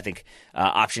 I think,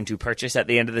 option to purchase at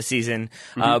the end of the season.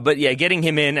 But yeah, getting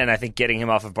him in and I think getting him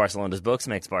off of Barcelona's books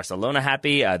makes Barcelona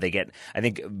happy. I think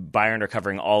Bayern are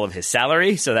covering all of his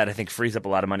salary, so that I think frees up a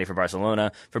lot of money for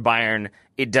Barcelona. For Bayern,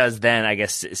 it does then, I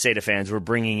guess, say to fans, we're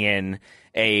bringing in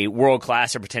a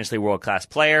world-class or potentially world-class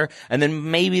player, and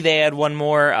then maybe they add one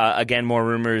more. Again, more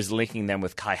rumors linking them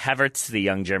with Kai Havertz, the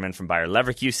young German from Bayer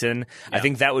Leverkusen. Yeah. I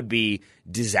think that would be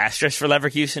disastrous for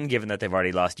Leverkusen, given that they've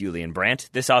already lost Julian Brandt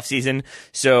this offseason.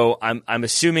 So I'm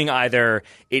assuming either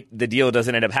the deal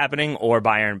doesn't end up happening or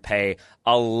Bayern pay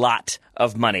a lot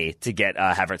of money to get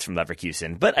Havertz from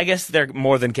Leverkusen. But I guess they're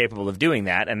more than capable of doing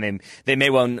that, and they may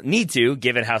well need to,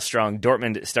 given how strong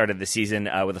Dortmund started the season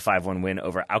with a 5-1 win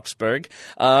over Augsburg.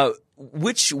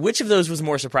 Which of those was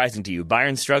more surprising to you,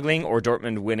 Bayern struggling or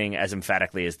Dortmund winning as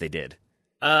emphatically as they did?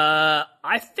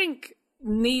 I think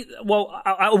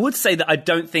I would say that I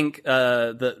don't think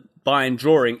that Bayern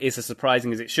drawing is as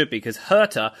surprising as it should be, because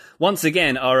Hertha, once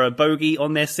again, are a bogey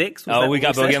on their 6. We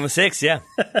got bogey on the 6, yeah.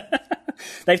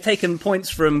 They've taken points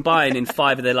from Bayern in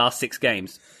 5 of their last 6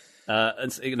 games.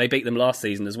 And they beat them last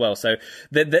season as well. So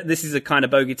this is a kind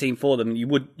of bogey team for them. You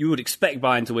would expect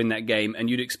Bayern to win that game, and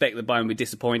you'd expect that Bayern would be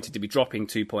disappointed to be dropping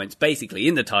 2 points basically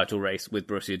in the title race with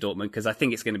Borussia Dortmund, because I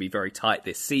think it's going to be very tight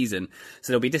this season.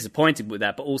 So they'll be disappointed with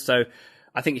that. But also,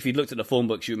 I think if you looked at the form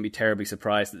books, you wouldn't be terribly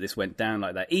surprised that this went down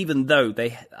like that. Even though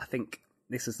I think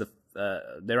this is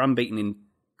they're unbeaten in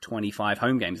 25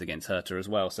 home games against Hertha as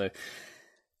well. So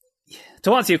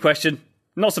to answer your question,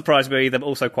 not surprised by either, but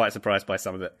also quite surprised by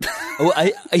some of it.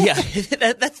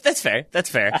 That's fair. That's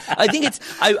fair. I think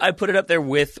I put it up there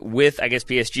with I guess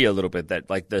PSG a little bit, that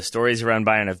like the stories around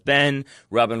Bayern have been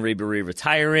Robin Ribéry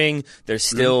retiring. There's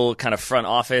still kind of front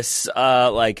office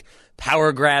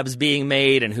power grabs being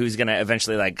made, and who's going to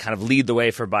eventually kind of lead the way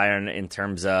for Bayern in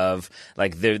terms of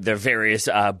their various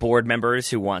board members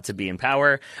who want to be in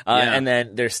power. And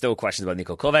then there's still questions about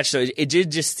Niko Kovac. So it did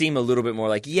just seem a little bit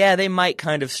more they might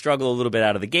kind of struggle a little bit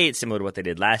out of the gate, similar to what they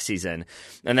did last season.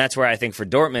 And that's where I think for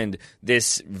Dortmund,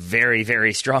 this very,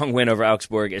 very strong win over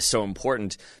Augsburg is so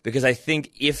important, because I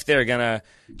think if they're going to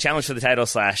challenge for the title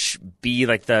 / be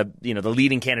the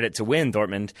leading candidate to win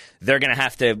Dortmund, they're going to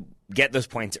have to get those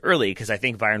points early, because I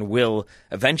think Bayern will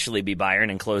eventually be Bayern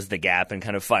and close the gap and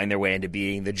kind of find their way into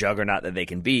being the juggernaut that they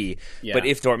can be. Yeah. But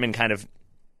if Dortmund kind of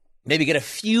maybe get a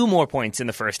few more points in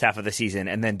the first half of the season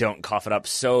and then don't cough it up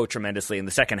so tremendously in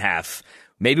the second half,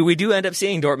 maybe we do end up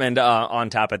seeing Dortmund on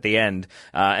top at the end.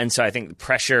 And so I think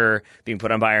pressure being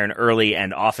put on Bayern early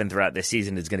and often throughout this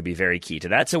season is going to be very key to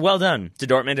that. So well done to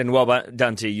Dortmund, and well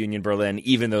done to Union Berlin,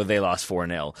 even though they lost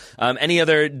 4-0. Any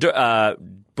other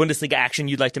Bundesliga action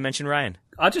you'd like to mention, Ryan?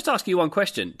 I'll just ask you one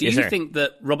question. Do you think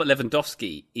that Robert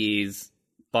Lewandowski is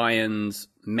Bayern's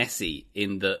Messi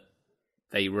in that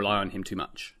they rely on him too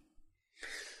much?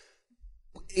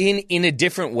 In a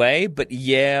different way, but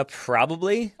yeah,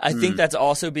 probably. I think that's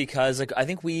also because, I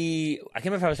can't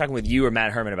remember if I was talking with you or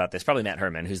Matt Herman about this. Probably Matt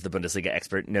Herman, who's the Bundesliga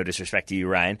expert. No disrespect to you,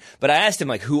 Ryan. But I asked him,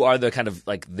 who are the kind of,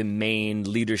 the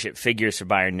main leadership figures for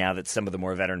Bayern now that some of the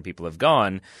more veteran people have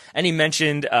gone? And he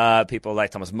mentioned people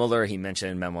like Thomas Muller. He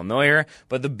mentioned Manuel Neuer.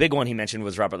 But the big one he mentioned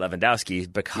was Robert Lewandowski,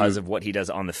 because of what he does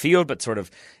on the field, but sort of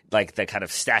the kind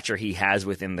of stature he has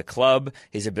within the club,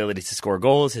 his ability to score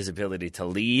goals, his ability to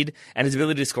lead, and his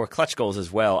ability to score clutch goals as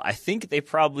well. I think they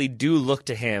probably do look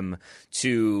to him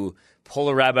to pull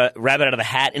a rabbit out of the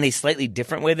hat in a slightly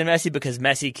different way than Messi, because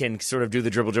Messi can sort of do the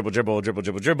dribble,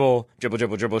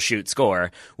 shoot,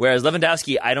 score. Whereas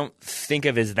Lewandowski, I don't think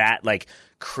of as that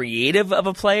creative of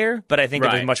a player, but I think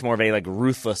of as much more of a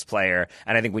ruthless player.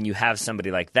 And I think when you have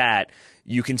somebody like that,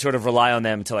 you can sort of rely on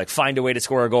them to find a way to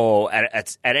score a goal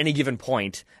at any given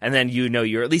point, and then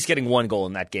you're at least getting one goal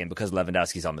in that game because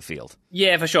Lewandowski's on the field.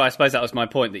 Yeah, for sure. I suppose that was my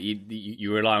point, that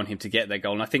you rely on him to get that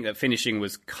goal, and I think that finishing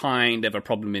was kind of a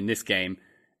problem in this game,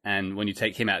 and when you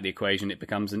take him out of the equation, it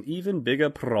becomes an even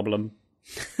bigger problem.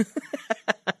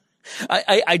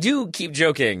 I do keep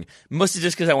joking, mostly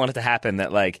just because I want it to happen,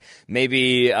 that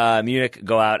maybe Munich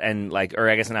go out and or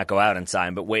I guess not go out and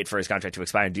sign, but wait for his contract to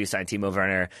expire and do sign Timo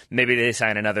Werner. Maybe they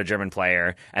sign another German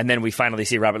player, and then we finally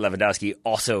see Robert Lewandowski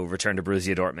also return to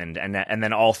Borussia Dortmund, and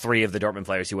then all 3 of the Dortmund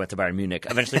players who went to Bayern Munich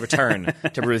eventually return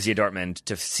to Borussia Dortmund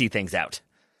to see things out.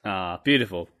 Ah,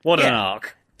 beautiful. What an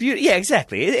arc. Yeah,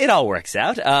 exactly. It all works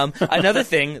out. Another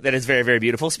thing that is very, very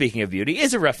beautiful, speaking of beauty,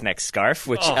 is a Roughneck scarf,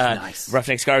 which nice.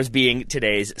 Roughneck Scarves being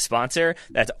today's sponsor.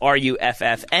 That's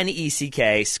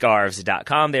RUFFNECK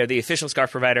scarves.com. They're the official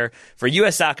scarf provider for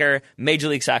U.S. Soccer, Major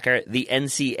League Soccer, the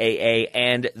NCAA,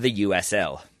 and the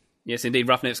USL. Yes, indeed.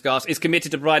 Roughneck Scarves is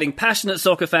committed to providing passionate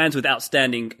soccer fans with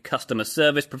outstanding customer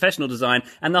service, professional design,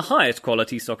 and the highest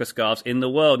quality soccer scarves in the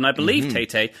world. And I believe,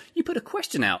 Tay, you put a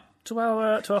question out to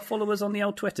our followers on the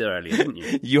old Twitter earlier, didn't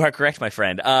you? You are correct, my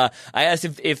friend. I asked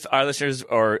if our listeners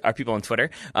or our people on Twitter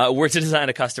were to design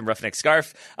a custom Roughneck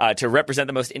scarf to represent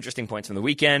the most interesting points from the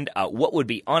weekend, what would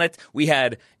be on it? We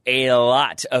had a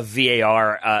lot of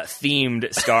VAR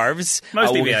themed scarves.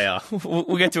 Mostly VAR.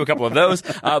 We'll get to a couple of those.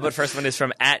 But first one is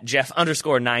from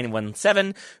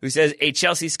 @Jeff_917, who says, a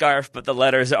Chelsea scarf, but the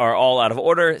letters are all out of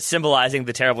order, symbolizing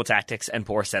the terrible tactics and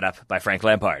poor setup by Frank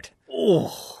Lampard.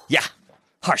 Oh. Yeah.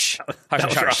 Harsh.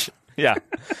 Yeah.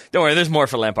 Don't worry, there's more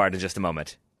for Lampard in just a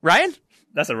moment. Ryan?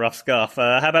 That's a rough scarf.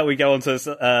 How about we go on to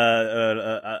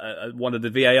one of the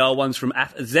VAR ones from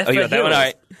Zephyr Hills. That one? All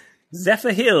right.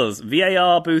 Zephyr Hills,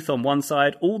 VAR booth on one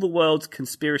side, all the world's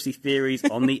conspiracy theories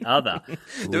on the other. I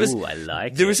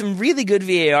like it. There were some really good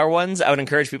VAR ones. I would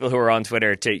encourage people who are on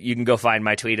Twitter you can go find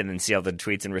my tweet and then see all the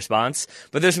tweets in response.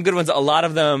 But there's some good ones. A lot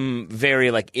of them very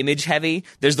image heavy.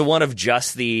 There's the one of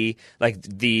just the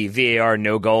VAR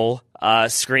no goal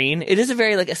screen. It is a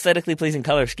very aesthetically pleasing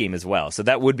color scheme as well. So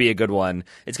that would be a good one.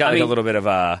 It's got a little bit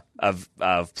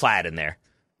of plaid in there.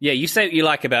 Yeah, you say what you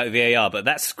like about VAR, but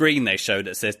that screen they showed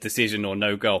that says decision or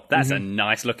no goal, that's a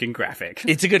nice-looking graphic.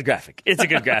 It's a good graphic.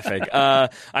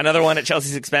 Another one at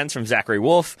Chelsea's expense from Zachary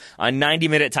Wolf, a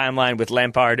 90-minute timeline with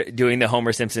Lampard doing the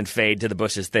Homer Simpson fade to the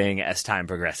bushes thing as time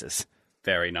progresses.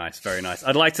 Very nice, very nice.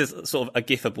 I'd like to sort of a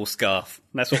gifable scarf.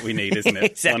 That's what we need, isn't it?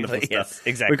 Exactly, Wonderful stuff. Yes,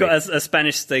 exactly. We've got a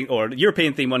Spanish thing, or a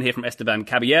European theme one here from Esteban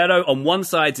Caballero. On one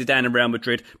side, Zidane and Real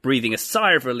Madrid breathing a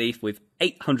sigh of relief with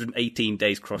 818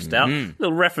 days crossed out.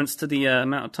 Little reference to the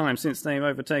amount of time since they've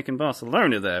overtaken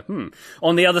Barcelona there.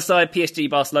 On the other side, PSG,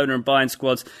 Barcelona and Bayern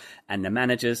squads, and the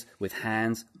managers with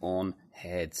hands on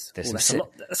heads. That's a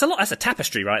lot. That's a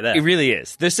tapestry right there. It really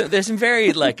is. There's some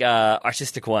very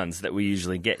artistic ones that we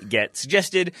usually get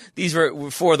suggested. These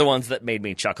were for the ones that made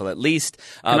me chuckle at least.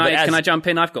 Can I jump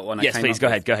in? I've got one. Yes, please. Go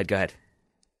ahead.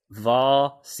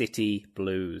 Varsity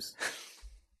Blues.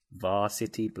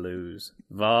 Varsity Blues.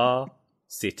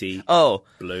 Varsity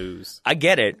Blues. I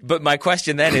get it, but my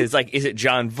question then is is it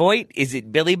John Voight? Is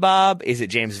it Billy Bob? Is it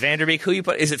James Vanderbeek? Who you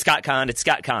put? Is it Scott Kahn? It's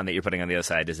Scott Kahn that you're putting on the other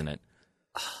side, isn't it?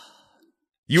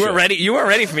 You weren't ready. You weren't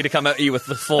ready for me to come at you with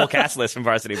the full cast list from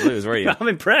Varsity Blues, were you? I'm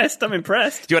impressed. Do you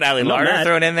want Ali Larder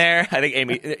thrown in there? I think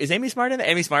Amy Smart in there?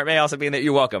 Amy Smart may also be in there.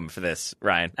 You're welcome for this,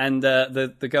 Ryan. And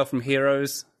the girl from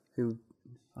Heroes, who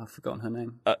I've forgotten her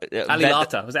name. Ali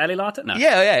Larter. Was it Ali Larter? No.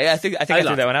 Yeah. I think I threw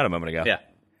that one out a moment ago. Yeah.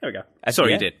 There we go.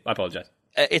 Sorry, you did. I apologize.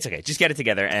 It's okay. Just get it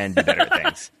together and be better at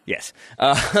things. Yes.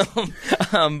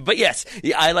 But yes,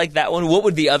 I like that one. What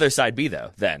would the other side be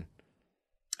though? Then.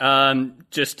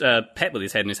 Just Pep with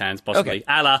his head in his hands, possibly. Okay.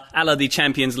 A la the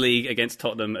Champions League against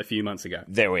Tottenham a few months ago.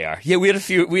 There we are. Yeah, we had a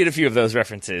few of those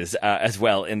references as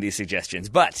well in these suggestions.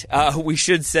 But we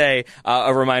should say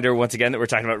a reminder once again that we're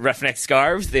talking about Roughneck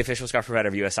Scarves, the official scarf provider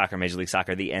of U.S. Soccer, Major League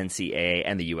Soccer, the NCAA,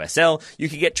 and the USL. You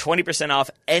can get 20%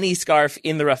 off any scarf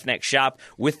in the Roughneck shop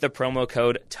with the promo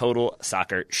code Total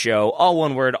Soccer Show. All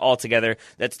one word, all together.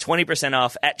 That's 20%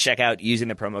 off at checkout using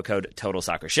the promo code Total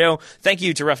Soccer Show. Thank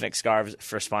you to Roughneck Scarves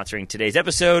for sponsoring today's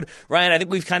episode. Ryan, I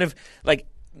think we've kind of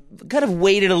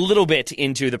waded a little bit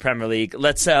into the Premier League.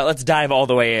 Let's dive all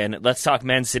the way in. Let's talk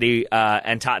Man City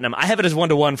and Tottenham. I have it as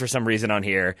 1-1 for some reason on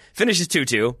here. Finishes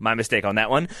 2-2. My mistake on that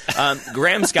one.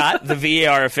 Graham Scott, the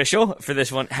VAR official for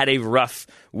this one, had a rough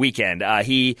weekend.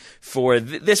 He, for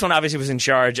this one, obviously was in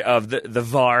charge of the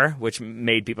VAR, which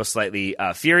made people slightly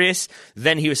furious.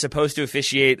 Then he was supposed to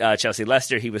officiate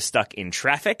Chelsea-Leicester. He was stuck in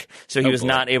traffic, so he was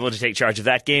not able to take charge of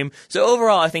that game. So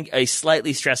overall, I think a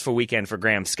slightly stressful weekend for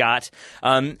Graham Scott.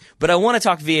 But I want to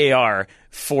talk VAR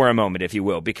for a moment, if you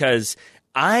will, because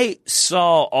I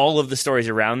saw all of the stories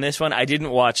around this one. I didn't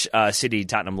watch City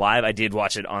Tottenham live. I did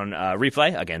watch it on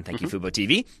replay. Again, thank you, Fubo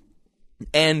TV.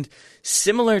 And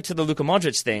similar to the Luka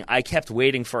Modric thing, I kept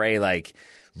waiting for a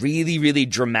really, really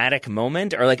dramatic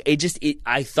moment, or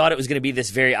I thought it was going to be this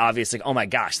very obvious, oh my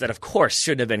gosh, that of course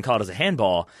shouldn't have been called as a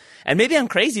handball. And maybe I'm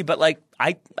crazy, but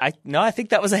I think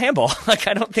that was a handball.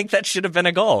 I don't think that should have been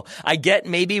a goal. I get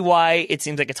maybe why it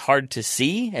seems like it's hard to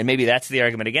see, and maybe that's the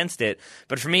argument against it.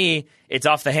 But for me, it's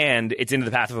off the hand. It's into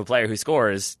the path of a player who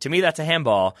scores. To me, that's a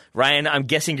handball. Ryan, I'm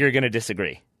guessing you're going to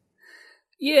disagree.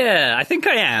 Yeah, I think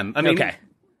I am. I mean, okay.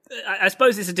 I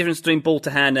suppose it's a difference between ball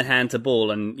to hand and hand to ball.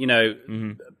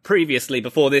 And, previously,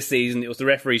 before this season, it was the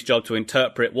referee's job to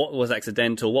interpret what was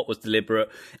accidental, what was deliberate,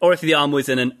 or if the arm was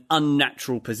in an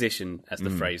unnatural position, as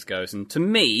the phrase goes. And to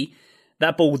me,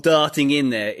 that ball darting in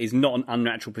there is not an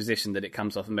unnatural position that it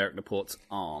comes off Aymeric Laporte's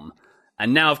arm.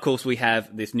 And now, of course, we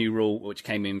have this new rule which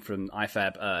came in from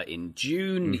IFAB in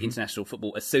June, the International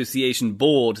Football Association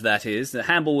Board, that is. The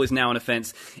handball is now an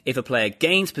offence if a player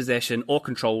gains possession or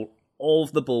control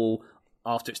of the ball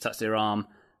after it's touched their arm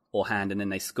or hand and then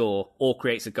they score, or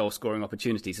creates a goal-scoring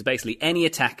opportunity. So basically, any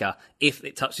attacker, if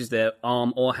it touches their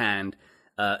arm or hand,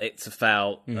 it's a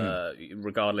foul,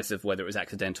 regardless of whether it was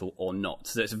accidental or not.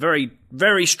 So it's a very,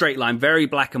 very straight line, very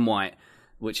black and white,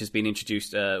 which has been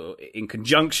introduced in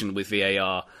conjunction with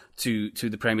VAR to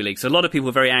the Premier League. So a lot of people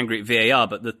are very angry at VAR,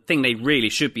 but the thing they really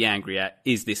should be angry at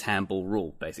is this handball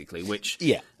rule, basically, which...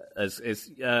 there's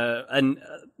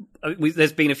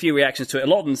been a few reactions to it. A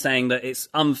lot of them saying that it's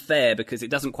unfair because it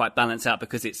doesn't quite balance out,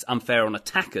 because it's unfair on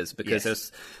attackers. Because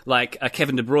there's like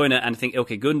Kevin De Bruyne and I think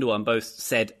Ilkay Gundogan both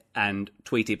said and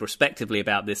tweeted respectively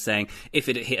about this, saying if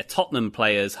it had hit a Tottenham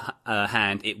player's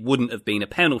hand, it wouldn't have been a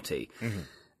penalty.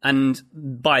 And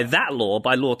by that law,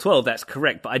 by Law 12, that's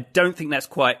correct. But I don't think that's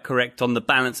quite correct on the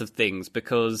balance of things,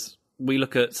 because we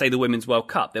look at, say, the Women's World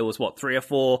Cup. There was, 3 or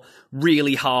 4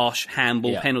 really harsh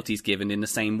handball penalties given in the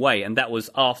same way. And that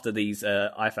was after these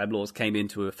IFAB laws came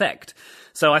into effect.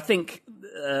 So I think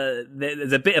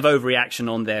there's a bit of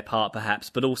overreaction on their part, perhaps.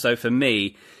 But also for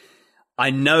me, I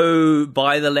know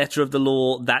by the letter of the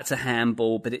law that's a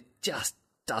handball, but it just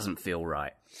doesn't feel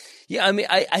right. Yeah, I mean,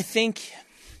 I think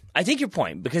your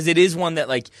point, because it is one that,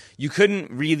 like, you couldn't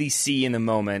really see in the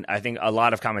moment. I think a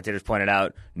lot of commentators pointed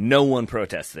out, no one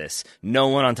protests this. No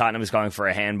one on Tottenham is calling for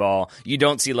a handball. You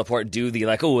don't see Laporte do the,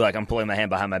 I'm pulling my hand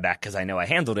behind my back because I know I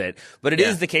handled it. But it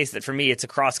is the case that, for me, it's a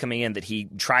cross coming in that he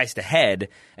tries to head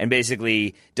and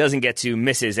basically doesn't get to,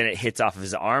 misses, and it hits off of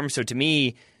his arm. So to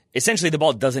me, essentially, the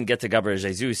ball doesn't get to Gabriel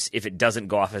Jesus if it doesn't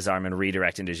go off his arm and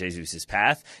redirect into Jesus'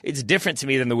 path. It's different to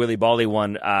me than the Willy Bally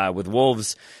one with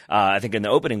Wolves, I think, in the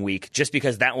opening week, just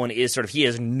because that one is sort of, he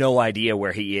has no idea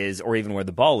where he is or even where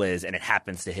the ball is, and it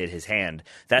happens to hit his hand.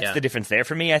 That's the difference there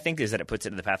for me, I think, is that it puts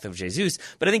it in the path of Jesus.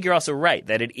 But I think you're also right,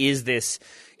 that it is this,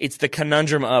 it's the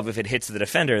conundrum of, if it hits the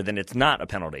defender, then it's not a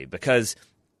penalty, because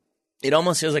it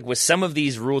almost feels like with some of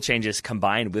these rule changes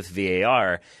combined with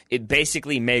VAR, it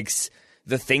basically makes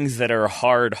the things that are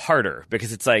hard harder,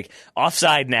 because it's like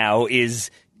offside now is,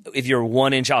 if you're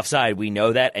 1 inch offside, we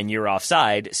know that, and you're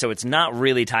offside, so it's not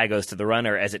really tie goes to the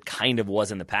runner as it kind of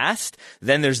was in the past.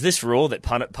 Then there's this rule that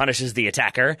punishes the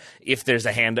attacker. If there's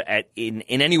a hand in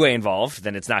any way involved,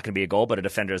 then it's not going to be a goal, but a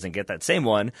defender doesn't get that same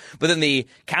one. But then the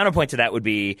counterpoint to that would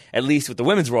be, at least with the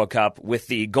Women's World Cup, with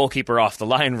the goalkeeper off the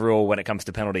line rule when it comes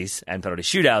to penalties and penalty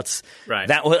shootouts. Right.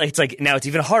 That it's like, now it's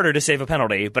even harder to save a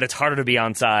penalty, but it's harder to be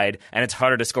onside, and it's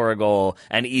harder to score a goal,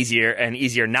 and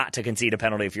easier not to concede a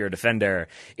penalty if you're a defender.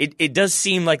 It does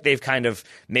seem like they've kind of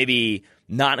maybe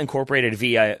not incorporated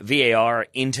VAR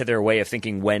into their way of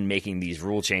thinking when making these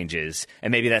rule changes,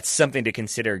 and maybe that's something to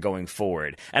consider going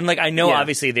forward. And I know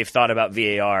obviously they've thought about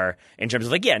VAR in terms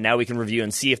of now we can review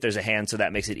and see if there's a hand, so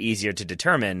that makes it easier to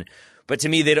determine. But to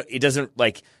me, it doesn't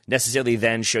necessarily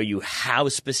then show you how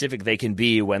specific they can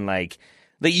be when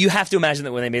you have to imagine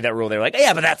that when they made that rule, they were like,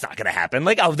 yeah, but that's not going to happen.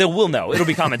 We'll know. It'll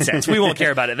be common sense. We won't care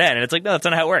about it then. And it's like, no, that's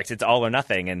not how it works. It's all or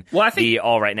nothing. And the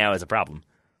all right now is a problem.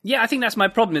 Yeah, I think that's my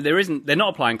problem. They're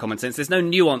not applying common sense. There's no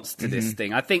nuance to this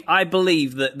thing. I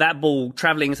believe that ball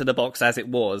travelling into the box as it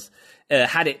was,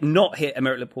 had it not hit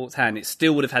Aymeric Laporte's hand, it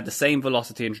still would have had the same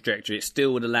velocity and trajectory. It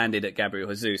still would have landed at Gabriel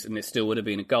Jesus, and it still would have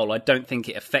been a goal. I don't think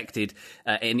it affected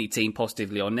any team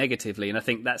positively or negatively. And I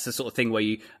think that's the sort of thing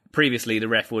where previously the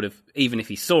ref would have, even if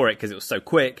he saw it because it was so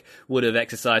quick, would have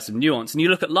exercised some nuance. And you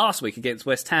look at last week against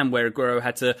West Ham, where Aguero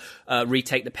had to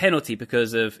retake the penalty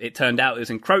because it turned out it was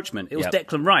encroachment. It was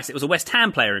Declan Rice. It was a West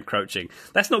Ham player encroaching.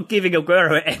 That's not giving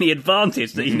Aguero any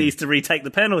advantage that he needs to retake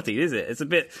the penalty, is it?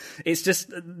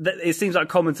 It seems like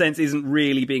common sense isn't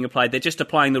really being applied. They're just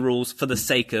applying the rules for the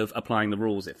sake of applying the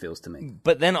rules, it feels to me.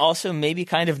 But then also maybe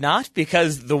kind of not,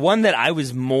 because the one that I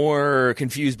was more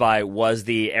confused by was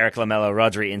the Eric Lamela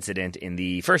Rodri incident in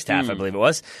the first half, I believe it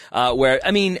was, where,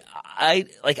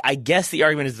 I guess the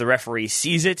argument is the referee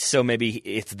sees it, so maybe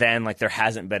it's then there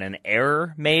hasn't been an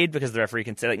error made, because the referee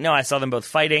can say no, I saw them both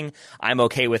fighting. I'm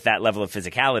okay with that level of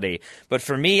physicality. But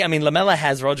for me, Lamela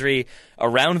has Rodri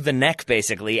around the neck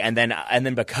basically, and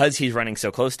then because he's running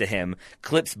so close to him,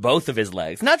 clips both of his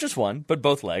legs, not just one, but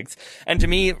both legs. And to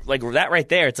me, that right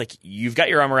there, it's you've got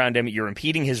your arm around him, you're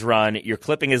impeding his run, you're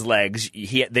clipping his legs.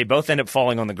 They both end up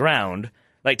falling on the ground.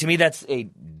 To me, that's a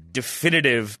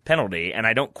definitive penalty, and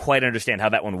I don't quite understand how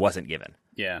that one wasn't given.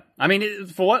 Yeah.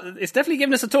 It's definitely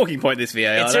given us a talking point, this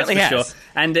VAR. It certainly has. Sure.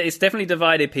 And it's definitely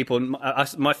divided people.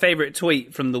 My favourite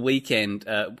tweet from the weekend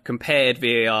compared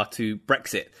VAR to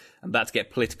Brexit. I'm about to get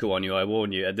political on you, I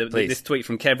warn you. This tweet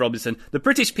from Kev Robinson: the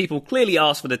British people clearly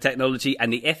asked for the technology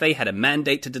and the FA had a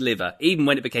mandate to deliver, even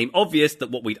when it became obvious that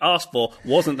what we'd asked for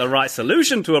wasn't the right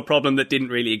solution to a problem that didn't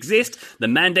really exist. The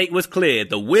mandate was clear.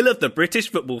 The will of the British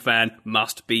football fan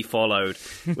must be followed,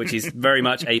 which is very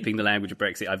much aping the language of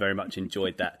Brexit. I very much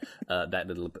enjoyed that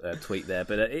little tweet there.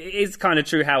 But it is kind of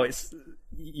true how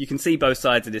you can see both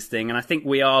sides of this thing, and I think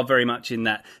we are very much in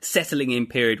that settling in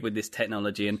period with this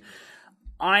technology. And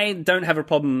I don't have a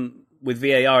problem with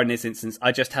VAR in this instance.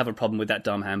 I just have a problem with that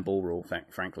dumb handball rule,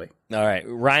 frankly. All right.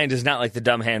 Ryan does not like the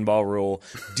dumb handball rule.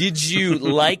 Did you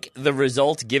like the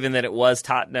result, given that it was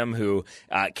Tottenham, who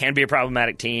can be a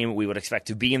problematic team? We would expect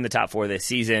to be in the top 4 this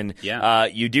season. Yeah.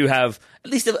 You do have at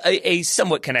least a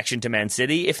somewhat connection to Man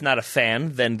City, if not a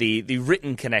fan, then the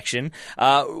written connection.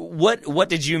 What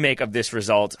did you make of this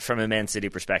result from a Man City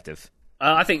perspective?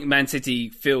 I think Man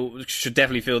City should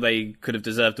definitely feel they could have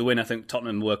deserved to win. I think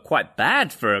Tottenham were quite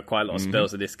bad for quite a lot of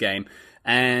spells of this game,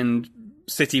 and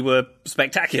City were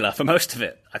spectacular for most of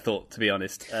it, I thought, to be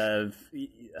honest.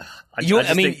 You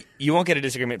won't get a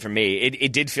disagreement from me.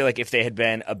 It did feel like if they had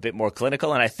been a bit more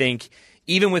clinical, and I think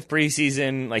even with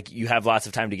preseason, like, you have lots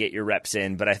of time to get your reps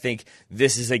in, but I think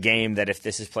this is a game that if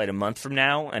this is played a month from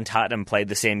now and Tottenham played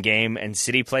the same game and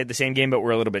City played the same game but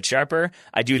were a little bit sharper,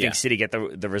 I do think City get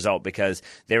the result, because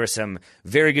there were some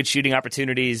very good shooting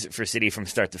opportunities for City from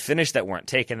start to finish that weren't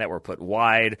taken, that were put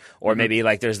wide, or maybe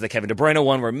like there's the Kevin De Bruyne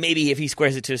one where maybe if he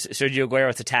squares it to Sergio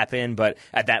Aguero, it's a tap in, but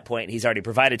at that point he's already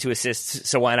provided 2 assists,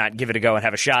 so why not give it a go and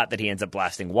have a shot that he ends up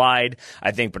blasting wide.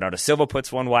 I think Bernardo Silva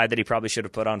puts one wide that he probably should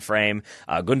have put on frame.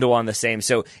 Gundogan the same.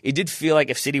 So it did feel like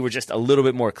if City were just a little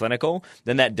bit more clinical,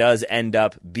 then that does end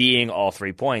up being all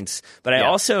 3 points. But I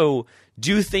also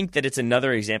do think that it's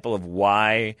another example of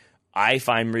why I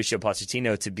find Mauricio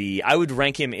Pochettino to be, I would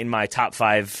rank him in my top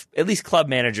 5, at least club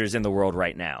managers in the world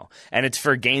right now. And it's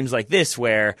for games like this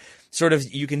where sort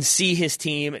of you can see his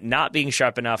team not being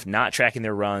sharp enough, not tracking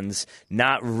their runs,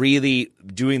 not really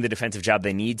doing the defensive job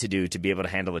they need to do to be able to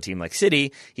handle a team like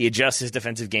City. He adjusts his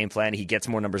defensive game plan. He gets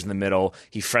more numbers in the middle.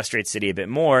 He frustrates City a bit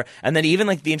more. And then even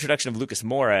like the introduction of Lucas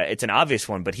Moura, it's an obvious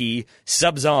one, but he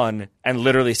subs on and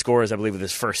literally scores, I believe, with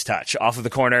his first touch off of the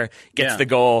corner, gets the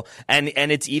goal. And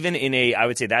it's even in I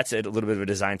would say that's a little bit of a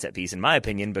design set piece in my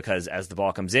opinion, because as the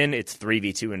ball comes in, it's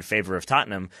 3v2 in favor of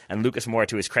Tottenham. And Lucas Moura,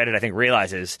 to his credit, I think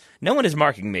realizes no one is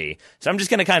marking me. So I'm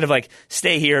just going to kind of like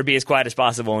stay here, be as quiet as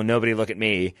possible, and nobody look at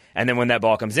me. And then when that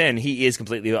ball comes in, he is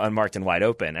completely unmarked and wide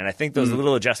open. And I think those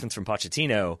little adjustments from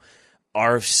Pochettino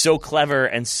are so clever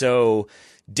and so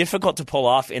difficult to pull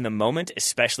off in the moment,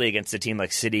 especially against a team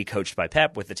like City, coached by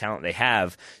Pep, with the talent they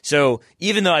have. So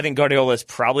even though I think Guardiola is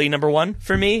probably number 1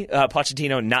 for me,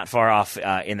 Pochettino not far off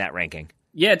in that ranking.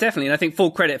 Yeah, definitely. And I think full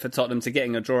credit for Tottenham to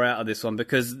getting a draw out of this one,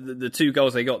 because the 2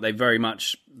 goals they got, they very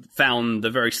much found the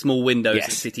very small windows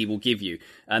that City will give you.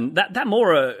 And that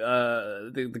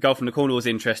Moura, the goal from the corner was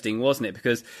interesting, wasn't it?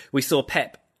 Because we saw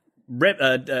Pep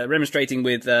remonstrating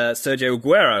with Sergio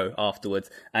Aguero afterwards,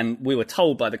 and we were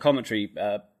told by the commentary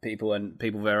people and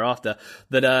people thereafter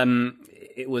that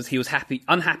he was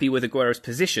unhappy with Aguero's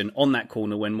position on that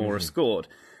corner when Moura scored.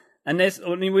 And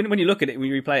when you look at it, when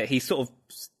you replay it, he's sort of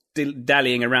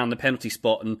dallying around the penalty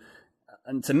spot,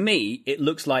 and to me it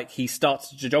looks like he starts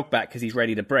to jog back because he's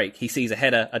ready to break. He sees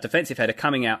a defensive header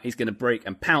coming out, he's going to break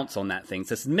and pounce on that thing.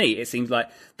 So to me it seems like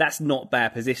that's not bad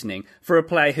positioning for a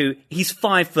player who, he's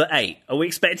 5'8". Are we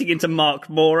expecting him to mark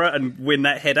Moura and win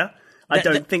that header? I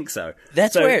don't think so.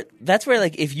 That's where,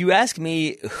 like, if you ask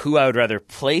me who I would rather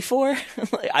play for,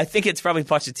 I think it's probably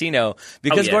Pochettino,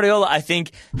 because Guardiola, I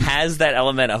think, has that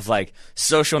element of, like,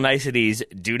 social niceties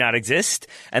do not exist,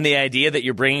 and the idea that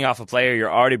you're bringing off a player, you're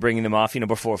already bringing them off,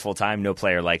 before full time, no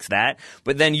player likes that,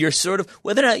 but then you're sort of,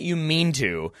 whether or not you mean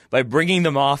to, by bringing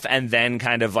them off and then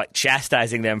kind of, like,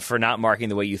 chastising them for not marking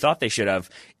the way you thought they should have,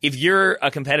 if you're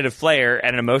a competitive player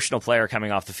and an emotional player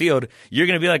coming off the field, you're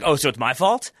going to be like, oh, so it's my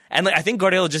fault? And I think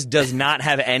Guardiola just does not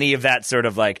have any of that sort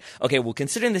of like, okay, well,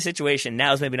 considering the situation,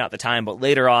 now is maybe not the time, but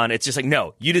later on, it's just like,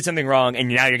 no, you did something wrong, and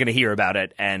now you're going to hear about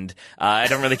it, and I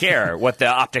don't really care what the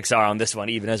optics are on this one,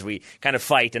 even as we kind of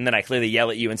fight, and then I clearly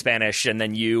yell at you in Spanish, and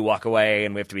then you walk away,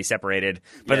 and we have to be separated.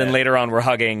 But then later on, we're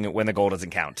hugging when the goal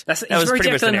doesn't count. He's very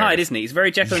Jekyll and Hyde, isn't he? He's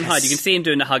very Jekyll and Hyde. You can see him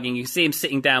doing the hugging. You can see him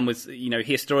sitting down with, you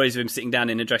hear stories of him sitting down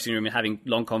in the dressing room and having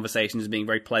long conversations, being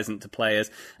very pleasant to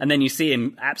players, and then you see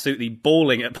him absolutely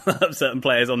bawling at certain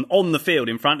players on the field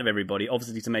in front of everybody,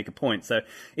 obviously to make a point. So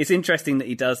it's interesting that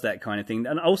he does that kind of thing.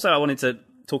 And also I wanted to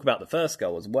talk about the first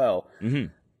goal as well.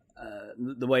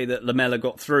 The way that Lamela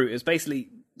got through is basically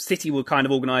City were kind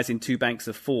of organised in 2 banks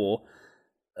of 4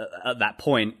 at that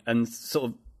point, and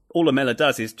sort of all Lamela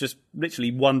does is just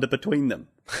literally wander between them.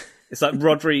 It's like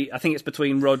Rodri. I think it's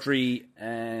between Rodri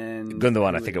and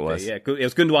Gundogan. I think it was. Yeah, it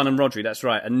was Gundogan and Rodri. That's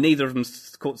right. And neither of them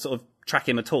sort of track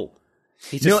him at all.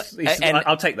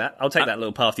 I'll take that. I'll take that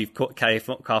little path you've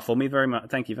carved for me very much.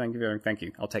 Thank you.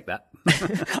 I'll take that.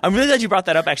 I'm really glad you brought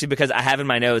that up, actually, because I have in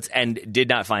my notes and did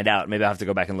not find out. Maybe I'll have to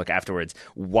go back and look afterwards.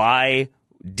 Why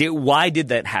did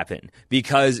that happen?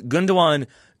 Because Gundogan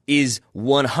is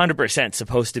 100%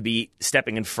 supposed to be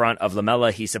stepping in front of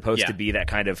Lamela. He's supposed to be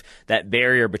that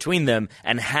barrier between them,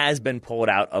 and has been pulled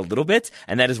out a little bit.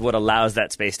 And that is what allows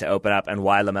that space to open up, and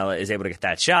why Lamela is able to get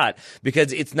that shot.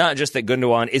 Because it's not just that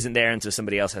Gundogan isn't there and so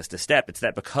somebody else has to step. It's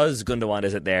that because Gundogan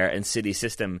isn't there and City's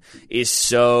system is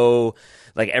so,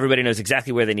 like, everybody knows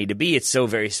exactly where they need to be. It's so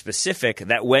very specific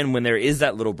that when there is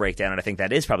that little breakdown, and I think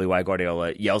that is probably why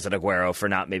Guardiola yells at Aguero for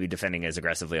not maybe defending as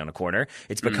aggressively on a corner.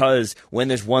 It's because when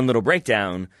there's one little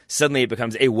breakdown, suddenly it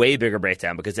becomes a way bigger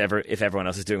breakdown, because if everyone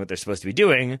else is doing what they're supposed to be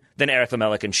doing, then Eric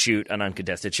Lamela can shoot an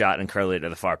uncontested shot and curl it to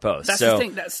the far post. That's the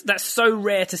thing. That's so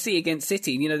rare to see against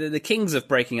City. You know, they're the kings of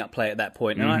breaking up play at that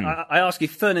point. And I ask you,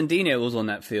 if Fernandinho was on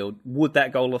that field, would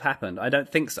that goal have happened? I don't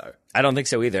think so. I don't think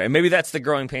so either. And maybe that's the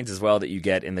growing pains as well that you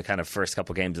get in the kind of first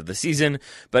couple games of the season.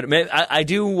 But I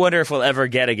do wonder if we'll ever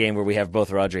get a game where we have both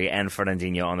Rodri and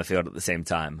Fernandinho on the field at the same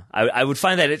time. I would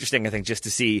find that interesting, I think, just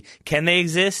to see, can they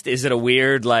exist? Is it a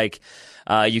weird, like,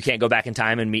 you can't go back in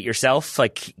time and meet yourself?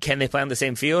 Like, can they play on the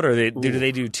same field, or do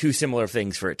they do two similar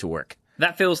things for it to work?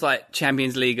 That feels like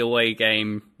Champions League away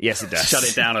game. Yes, it does. Shut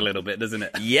it down a little bit, doesn't it?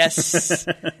 Yes.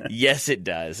 Yes, it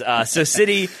does. So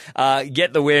City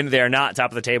get the win. They are not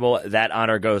top of the table. That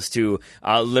honor goes to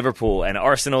Liverpool and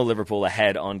Arsenal. Liverpool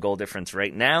ahead on goal difference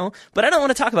right now. But I don't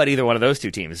want to talk about either one of those two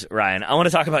teams, Ryan. I want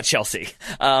to talk about Chelsea.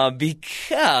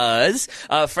 Because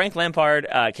Frank Lampard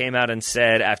came out and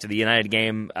said after the United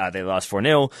game, they lost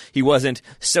 4-0. He wasn't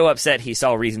so upset. He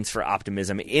saw reasons for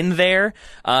optimism in there.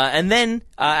 And then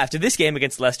after this game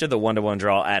against Leicester, the 1-1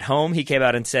 draw at home, he came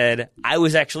out and said, I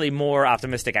was actually more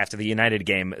optimistic after the United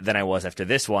game than I was after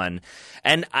this one.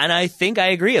 And I think I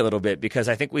agree a little bit, because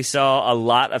I think we saw a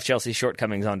lot of Chelsea's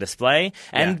shortcomings on display.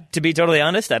 And to be totally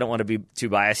honest, I don't want to be too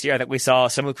biased here, I think we saw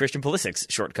some of Christian Pulisic's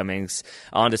shortcomings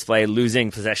on display,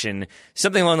 losing possession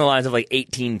something along the lines of like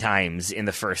 18 times in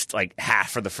the first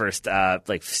half or the first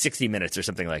 60 minutes or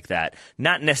something like that.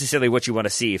 Not necessarily what you want to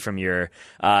see from your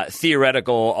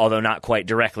theoretical, although not quite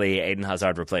directly, Eden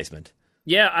Hazard replacement.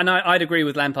 Yeah, and I'd agree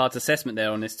with Lampard's assessment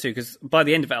there on this too, because by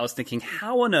the end of it, I was thinking,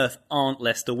 how on earth aren't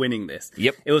Leicester winning this?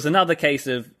 Yep. It was another case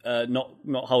of not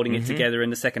holding it together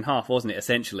in the second half, wasn't it,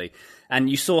 essentially? And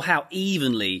you saw how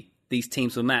evenly these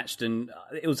teams were matched, and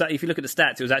it was, if you look at the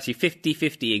stats, it was actually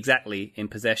 50-50 exactly in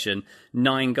possession,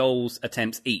 9 goals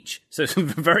attempts each. So it's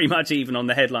very much even on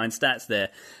the headline stats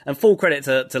there. And full credit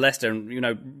to Leicester, and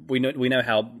we know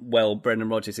how well Brendan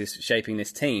Rodgers is shaping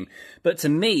this team. But to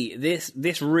me,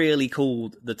 this really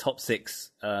called the top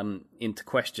 6 into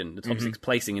question, the top 6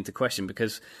 placing into question,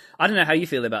 because I don't know how you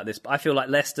feel about this, but I feel like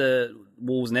Leicester,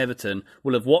 Wolves and Everton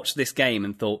will have watched this game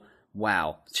and thought,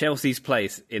 wow, Chelsea's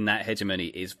place in that hegemony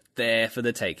is there for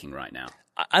the taking right now.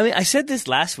 I mean, I said this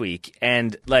last week,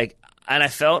 and I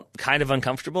felt kind of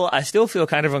uncomfortable. I still feel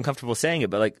kind of uncomfortable saying it,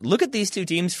 but look at these two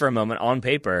teams for a moment on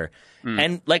paper.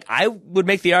 And I would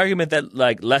make the argument that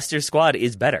Leicester's squad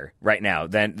is better right now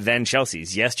than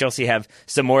Chelsea's. Yes, Chelsea have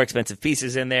some more expensive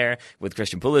pieces in there with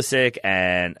Christian Pulisic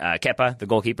and Kepa, the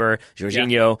goalkeeper,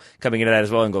 Jorginho coming into that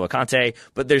as well, and N'Golo Kante.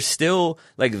 But there's still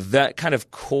that kind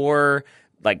of core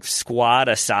squad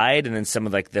aside, and then some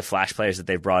of the flash players that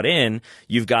they've brought in.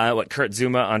 You've got Kurt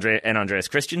Zouma, and Andreas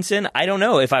Christensen. I don't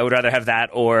know if I would rather have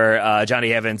that or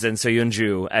Johnny Evans and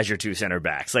Soyuncu as your two center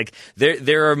backs.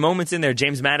 There are moments in there.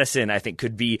 James Maddison, I think,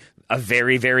 could be a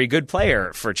very, very good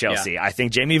player for Chelsea. I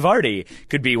think Jamie Vardy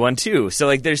could be one too.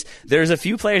 So there's a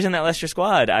few players in that Leicester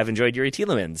squad. I've enjoyed Yuri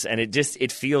Tielemans, and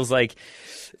it feels like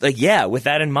with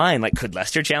that in mind, could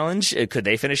Leicester challenge? Could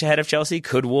they finish ahead of Chelsea?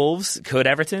 Could Wolves? Could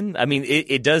Everton? I mean,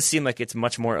 it does seem like it's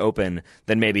much more open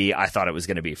than maybe I thought it was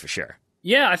going to be, for sure.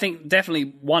 Yeah, I think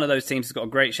definitely one of those teams has got a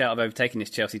great shout of overtaking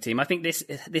this Chelsea team. I think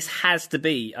this has to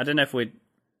be, I don't know if we're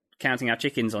counting our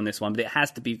chickens on this one, but it has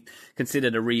to be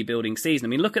considered a rebuilding season. I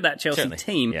mean, look at that Chelsea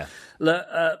team.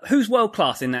 Yeah. Who's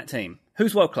world-class in that team?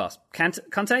 Who's world-class?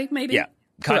 Kante, maybe? Yeah.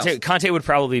 Kante would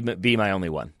probably be my only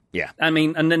one. Yeah. I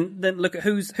mean, and then look at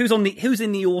who's in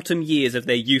the autumn years of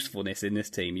their usefulness in this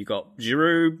team. You've got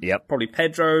Giroud, probably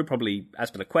Pedro, probably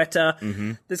Azpilicueta.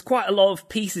 Mm-hmm. There's quite a lot of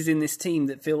pieces in this team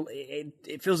that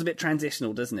it feels a bit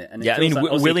transitional, doesn't it? And I mean,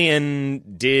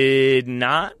 Willian did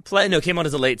not play. No, came on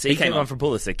as a late. So he came on for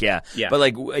Pulisic, yeah.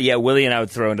 But Willian I would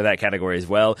throw into that category as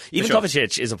well. Even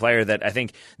Kovacic is a player that I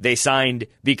think they signed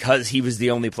because he was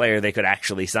the only player they could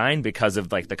actually sign because of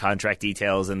like the contract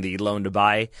details and the loan to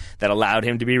buy that allowed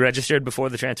him to be registered before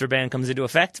the transfer ban comes into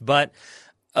effect. But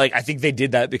I think they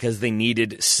did that because they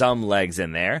needed some legs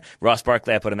in there. Ross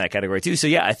Barkley I put in that category too. So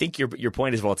yeah, I think your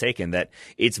point is well taken that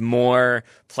it's more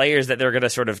players that they're going to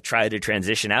sort of try to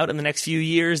transition out in the next few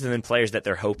years and then players that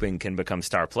they're hoping can become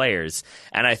star players.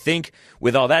 And I think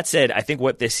with all that said, I think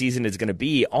what this season is going to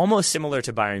be almost similar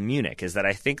to Bayern Munich is that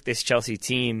I think this Chelsea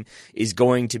team is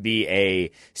going to be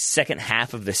a second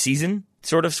half of the season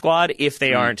sort of squad if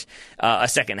they aren't a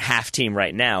second half team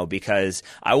right now, because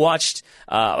I watched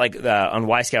on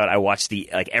Wyscout I watched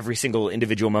every single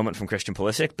individual moment from Christian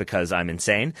Pulisic because I'm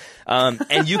insane,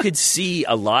 and you could see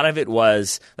a lot of it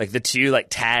was like the two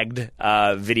tagged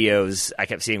videos I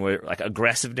kept seeing were like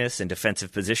aggressiveness and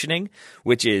defensive positioning,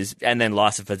 and then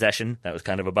loss of possession. That was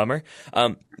kind of a bummer.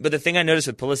 But the thing I noticed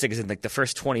with Pulisic is in the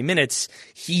first 20 minutes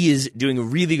he is doing a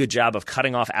really good job of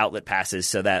cutting off outlet passes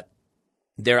so that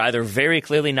they're either very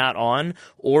clearly not on,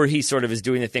 or he sort of is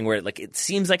doing the thing where it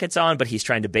seems like it's on, but he's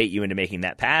trying to bait you into making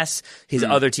that pass. His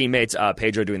other teammates,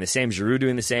 Pedro doing the same, Giroud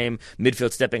doing the same,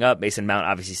 midfield stepping up, Mason Mount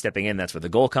obviously stepping in. That's where the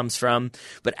goal comes from.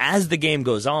 But as the game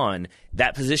goes on,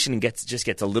 that positioning just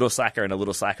gets a little slacker and a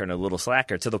little slacker and a little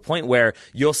slacker to the point where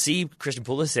you'll see Christian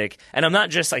Pulisic, and I'm not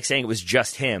just saying it was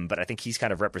just him, but I think he's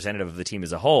kind of representative of the team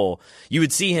as a whole. You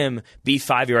would see him be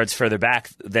 5 yards further back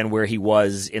than where he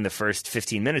was in the first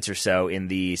 15 minutes or so in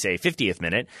the, say, 50th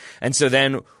minute. And so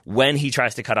then when he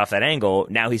tries to cut off that angle,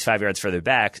 now he's 5 yards further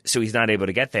back, so he's not able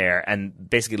to get there, and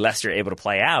basically Leicester able to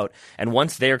play out. And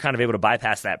once they're kind of able to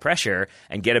bypass that pressure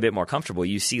and get a bit more comfortable,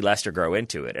 you see Leicester grow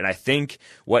into it. And I think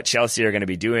what Chelsea are going to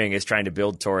be doing is trying to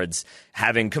build towards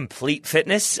having complete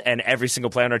fitness, and every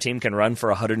single player on our team can run for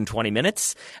 120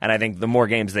 minutes. And I think the more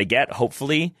games they get,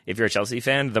 hopefully, if you're a Chelsea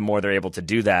fan, the more they're able to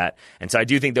do that. And so I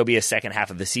do think there'll be a second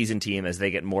half of the season team as they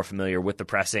get more familiar with the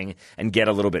pressing and get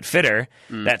a little bit fitter.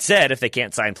 That said, if they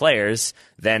can't sign players,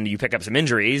 then you pick up some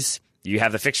injuries. You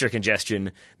have the fixture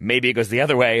congestion. Maybe it goes the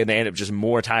other way and they end up just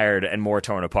more tired and more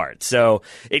torn apart. So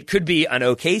it could be an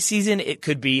okay season. It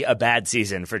could be a bad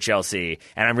season for Chelsea.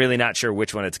 And I'm really not sure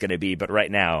which one it's going to be. But right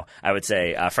now, I would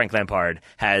say Frank Lampard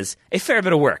has a fair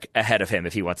bit of work ahead of him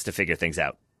if he wants to figure things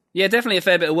out. Yeah, definitely a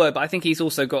fair bit of work, but I think he's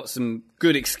also got some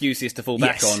good excuses to fall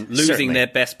back on. Losing certainly their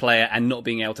best player and not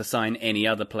being able to sign any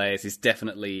other players is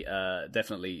definitely a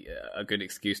good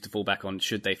excuse to fall back on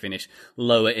should they finish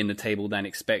lower in the table than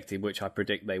expected, which I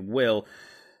predict they will.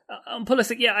 On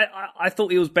Pulisic, I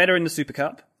thought he was better in the Super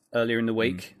Cup earlier in the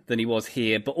week than he was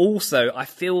here, but also I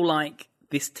feel like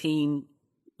this team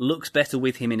looks better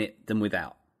with him in it than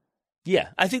without. Yeah,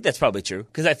 I think that's probably true,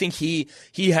 because I think he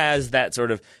has that sort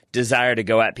of desire to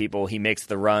go at people. He makes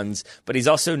the runs, but he's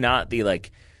also not the,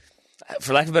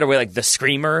 for lack of a better way, the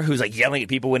screamer who's yelling at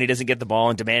people when he doesn't get the ball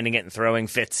and demanding it and throwing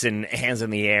fits and hands in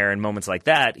the air and moments like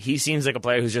that. He seems like a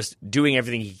player who's just doing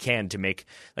everything he can to make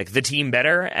the team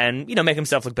better and make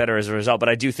himself look better as a result. But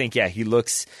I do think he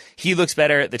looks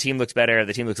better, the team looks better,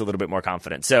 the team looks a little bit more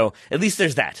confident. So at least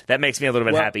there's that. That makes me a little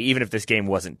bit happy, even if this game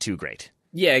wasn't too great.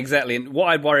 Yeah, exactly. And what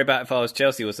I'd worry about if I was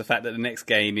Chelsea was the fact that the next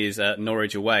game is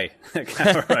Norwich away at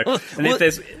Carrow Road. And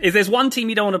if there's one team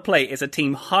you don't want to play, it's a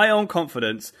team high on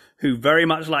confidence who very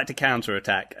much like to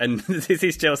counter-attack. And this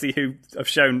is Chelsea, who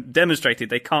have demonstrated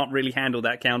they can't really handle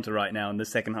that counter right now in the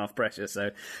second half pressure.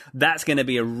 So that's going to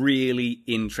be a really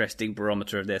interesting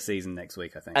barometer of their season next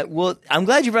week, I think. Well, I'm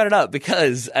glad you brought it up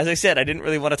because, as I said, I didn't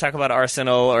really want to talk about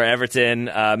Arsenal or Everton.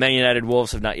 Man United,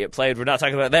 Wolves have not yet played. We're not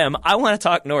talking about them. I want to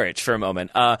talk Norwich for a moment.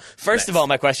 First of all,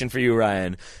 my question for you,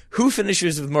 Ryan. Who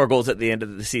finishes with more goals at the end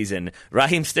of the season,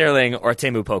 Raheem Sterling or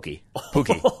Teemu Pukki?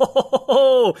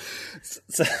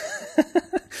 So,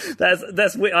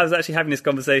 that's I was actually having this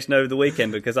conversation over the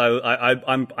weekend because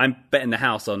I'm betting the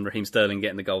house on Raheem Sterling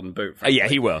getting the Golden Boot. Yeah,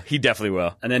 he will. He definitely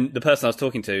will. And then the person I was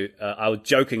talking to, I would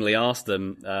jokingly ask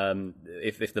them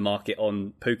if the market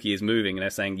on Pukki is moving, and they're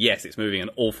saying yes, it's moving an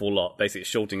awful lot. Basically, it's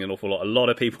shorting an awful lot. A lot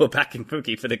of people are backing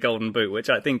Pukki for the Golden Boot, which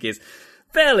I think is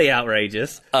fairly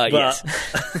outrageous. Yes.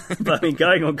 But I mean,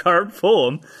 going on current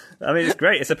form, I mean, it's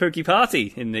great. It's a pookie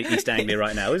party in the East Anglia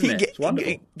right now, isn't it? It's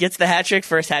wonderful. Gets the hat trick,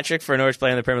 first hat trick for a Norwich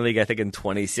player in the Premier League, I think in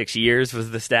 26 years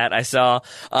was the stat I saw.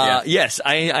 Yes,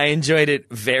 I enjoyed it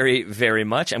very, very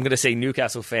much. I'm going to say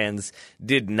Newcastle fans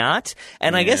did not.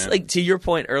 And I guess, like, to your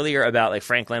point earlier about, like,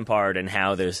 Frank Lampard and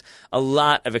how there's a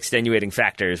lot of extenuating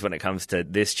factors when it comes to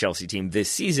this Chelsea team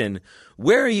this season,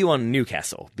 where are you on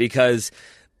Newcastle? Because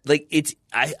like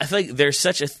I feel like there's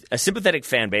such a sympathetic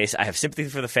fan base. I have sympathy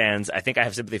for the fans. I think I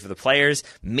have sympathy for the players.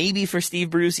 Maybe for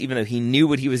Steve Bruce, even though he knew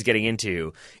what he was getting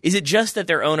into. Is it just that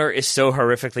their owner is so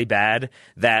horrifically bad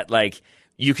that like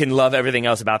you can love everything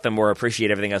else about them or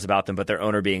appreciate everything else about them, but their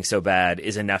owner being so bad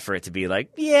is enough for it to be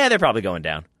like, yeah, they're probably going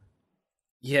down?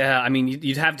 Yeah, I mean,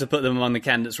 you'd have to put them among the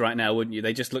candidates right now, wouldn't you?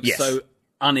 They just look so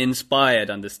uninspired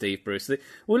under Steve Bruce.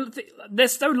 They're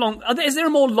so long. Is there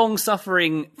a more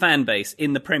long-suffering fan base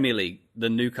in the Premier League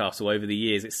than Newcastle over the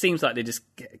years? It seems like they just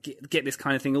get this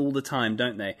kind of thing all the time,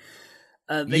 don't they?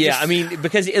 I mean,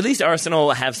 because at least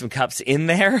Arsenal have some cups in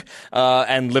there,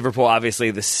 and Liverpool obviously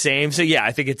the same. So yeah,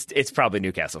 I think it's probably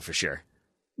Newcastle for sure.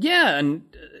 Yeah, and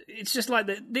it's just like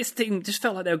this team just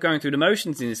felt like they were going through the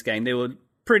motions in this game. They were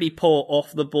pretty poor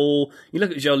off the ball. You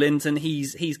look at Joe Linton;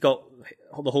 he's got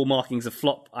the hallmarkings of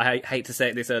flop. I hate to say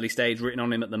it this early stage, written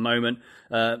on him at the moment.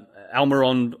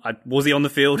 Almiron, was he on the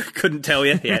field? Couldn't tell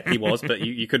you. Yeah, he was, but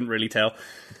you couldn't really tell.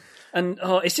 And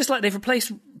it's just like they've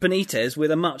replaced Benitez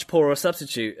with a much poorer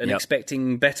substitute and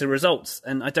expecting better results.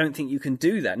 And I don't think you can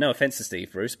do that. No offense to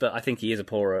Steve Bruce, but I think he is a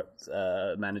poorer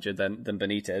manager than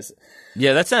Benitez.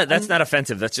 Yeah, that's not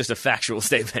offensive. That's just a factual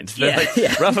statement.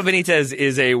 Yeah, Rafa Benitez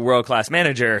is a world-class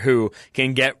manager who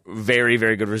can get very,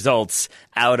 very good results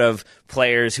out of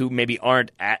players who maybe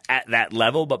aren't at that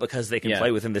level, but because they can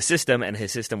play within the system and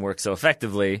his system works so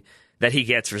effectively that he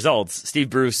gets results. Steve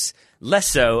Bruce, less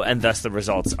so, and thus the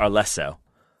results are less so.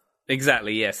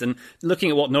 Exactly, yes. And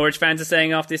looking at what Norwich fans are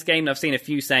saying after this game, I've seen a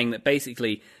few saying that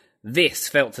basically this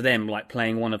felt to them like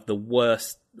playing one of the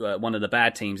worst, one of the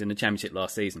bad teams in the Championship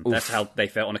last season. Oof. That's how they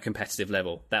felt on a competitive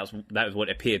level. That was what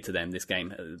appeared to them this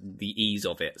game, the ease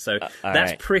of it. So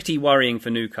that's pretty worrying for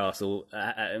Newcastle.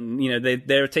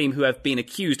 They're a team who have been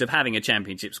accused of having a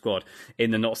Championship squad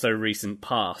in the not so recent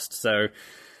past. So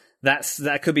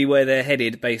that could be where they're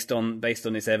headed based on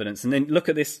this evidence. And then look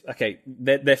at this. Okay,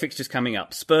 their fixtures coming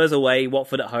up: Spurs away,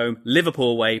 Watford at home,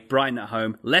 Liverpool away, Brighton at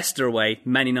home, Leicester away,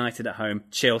 Man United at home,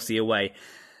 Chelsea away.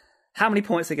 How many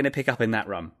points are they going to pick up in that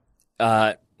run?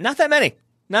 Not that many.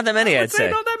 Not that many, I'd say.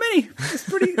 Not that many. It's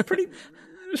pretty.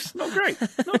 It's not great.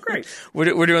 Not great.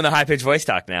 We're doing the high pitched voice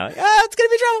talk now. It's going to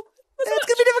be trouble. It's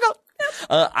going to be difficult.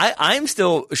 I'm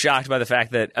still shocked by the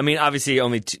fact that, I mean, obviously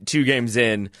only two games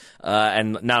in,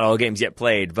 and not all games yet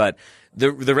played, but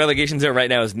the relegation zone right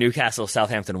now is Newcastle,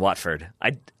 Southampton, Watford.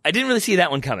 I didn't really see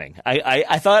that one coming.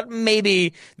 I thought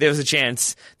maybe there was a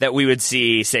chance that we would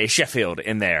see, say, Sheffield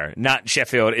in there, not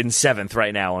Sheffield in 7th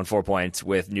right now on 4 points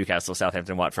with Newcastle,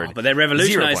 Southampton, Watford. Oh, but they're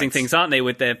revolutionising things, aren't they,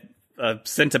 with their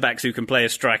centre-backs who can play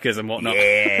as strikers and whatnot.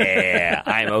 Yeah,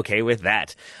 I'm okay with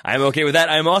that. I'm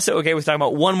also okay with talking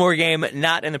about one more game,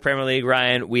 not in the Premier League,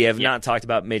 Ryan. We have not talked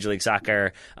about Major League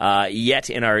Soccer yet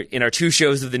in our two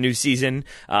shows of the new season,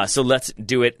 so let's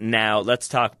do it now. Let's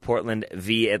talk Portland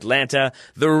v. Atlanta,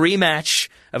 the rematch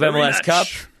of MLS Cup,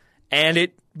 and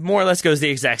it more or less goes the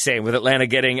exact same, with Atlanta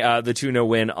getting the 2-0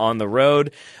 win on the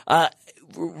road.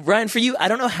 Ryan, for you, I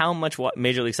don't know how much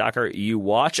Major League Soccer you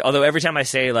watch, although every time I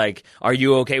say, like, are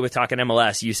you okay with talking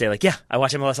MLS, you say, like, yeah, I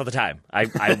watch MLS all the time. I'm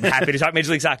happy to talk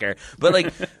Major League Soccer. But,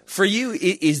 like, for you,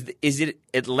 is it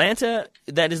Atlanta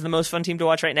that is the most fun team to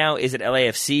watch right now? Is it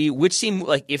LAFC? Which team,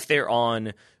 like, if they're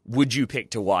on, would you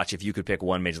pick to watch if you could pick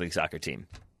one Major League Soccer team?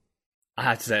 I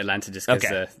have to say Atlanta just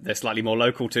because they're slightly more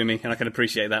local to me, and I can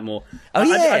appreciate that more. Oh,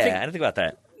 yeah, I didn't think about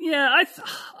that. Yeah,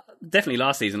 definitely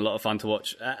last season a lot of fun to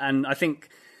watch, and I think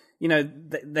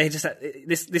they just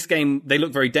this game they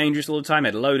looked very dangerous all the time. They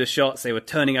had a load of shots. They were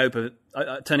turning over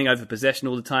possession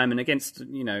all the time, and against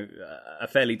a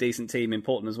fairly decent team in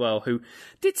Portland as well, who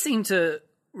did seem to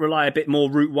rely a bit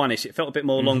more Route One-ish. It felt a bit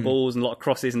more long balls and a lot of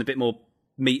crosses and a bit more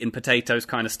meat and potatoes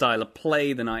kind of style of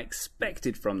play than I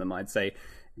expected from them, I'd say,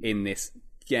 in this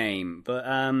game. But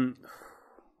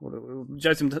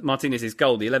Joseph Martinez's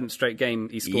goal, the 11th straight game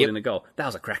he scored in a goal. That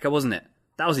was a cracker, wasn't it?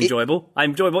 That was enjoyable. I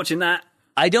enjoyed watching that.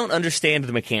 I don't understand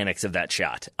the mechanics of that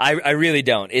shot. I really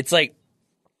don't. It's like,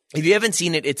 if you haven't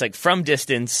seen it, it's like from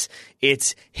distance,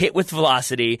 it's hit with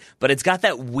velocity, but it's got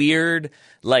that weird,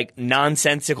 like,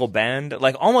 nonsensical bend,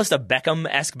 like almost a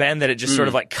Beckham-esque bend that it just sort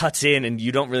of like cuts in and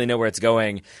you don't really know where it's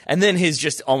going. And then his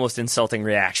just almost insulting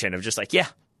reaction of just like, yeah,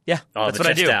 Yeah, that's what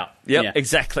I do. Out. Yep, yeah.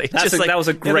 exactly. That was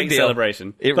a great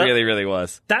celebration. It really, really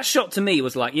was. That shot to me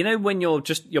was like, when you're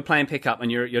playing pickup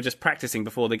and you're just practicing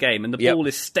before the game, and the ball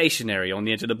is stationary on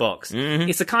the edge of the box. Mm-hmm.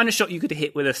 It's the kind of shot you could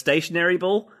hit with a stationary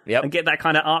ball and get that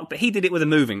kind of arc. But he did it with a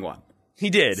moving one. He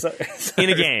did in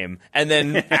a game, and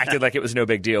then acted like it was no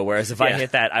big deal. Whereas if I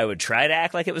hit that, I would try to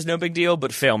act like it was no big deal,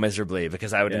 but fail miserably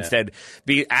because I would instead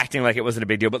be acting like it wasn't a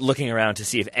big deal, but looking around to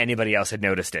see if anybody else had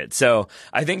noticed it. So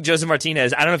I think Joseph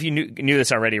Martinez, I don't know if you knew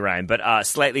this already, Ryan, but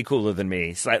slightly cooler than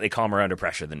me, slightly calmer under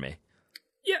pressure than me.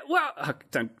 Yeah, well,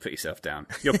 don't put yourself down.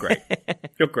 You're great.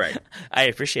 You're great. I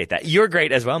appreciate that. You're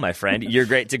great as well, my friend. You're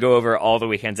great to go over all the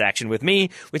weekend's action with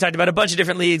me. We talked about a bunch of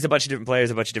different leagues, a bunch of different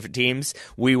players, a bunch of different teams.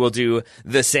 We will do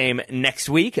the same next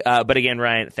week. But again,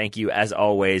 Ryan, thank you as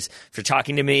always for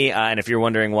talking to me. And if you're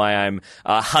wondering why I'm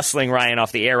hustling Ryan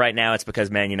off the air right now, it's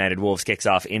because Man United Wolves kicks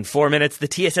off in 4 minutes. The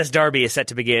TSS Derby is set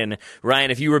to begin.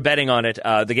 Ryan, if you were betting on it,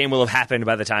 the game will have happened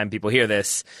by the time people hear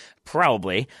this.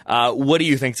 Probably. What do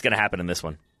you think is going to happen in this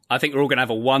one? I think we're all going to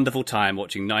have a wonderful time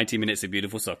watching 90 minutes of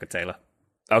beautiful soccer, Taylor.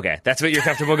 Okay, that's what you're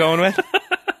comfortable going with?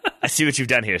 I see what you've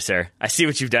done here, sir. I see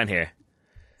what you've done here.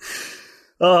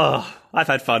 Oh, I've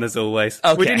had fun as always.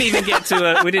 Okay. We didn't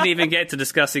even get to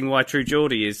discussing why True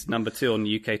Geordie is number 2 on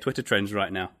the UK Twitter trends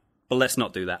right now. But let's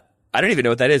not do that. I don't even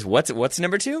know what that is. What's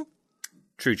number 2?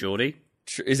 True Geordie.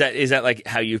 Is that like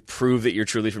how you prove that you're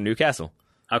truly from Newcastle?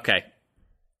 Okay.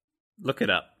 Look it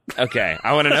up. Okay,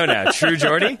 I want to know now. True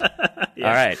Geordie? Yeah.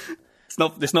 All right.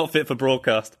 It's not fit for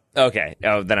broadcast. Okay.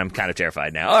 Oh, then I'm kind of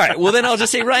terrified now. All right. Well, then I'll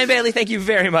just say, Ryan Bailey, thank you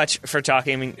very much for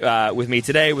talking with me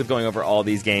today, with going over all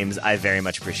these games. I very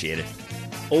much appreciate it.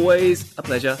 Always a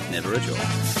pleasure, never a chore.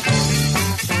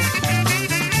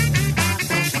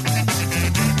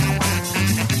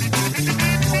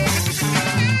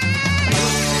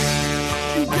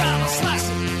 You got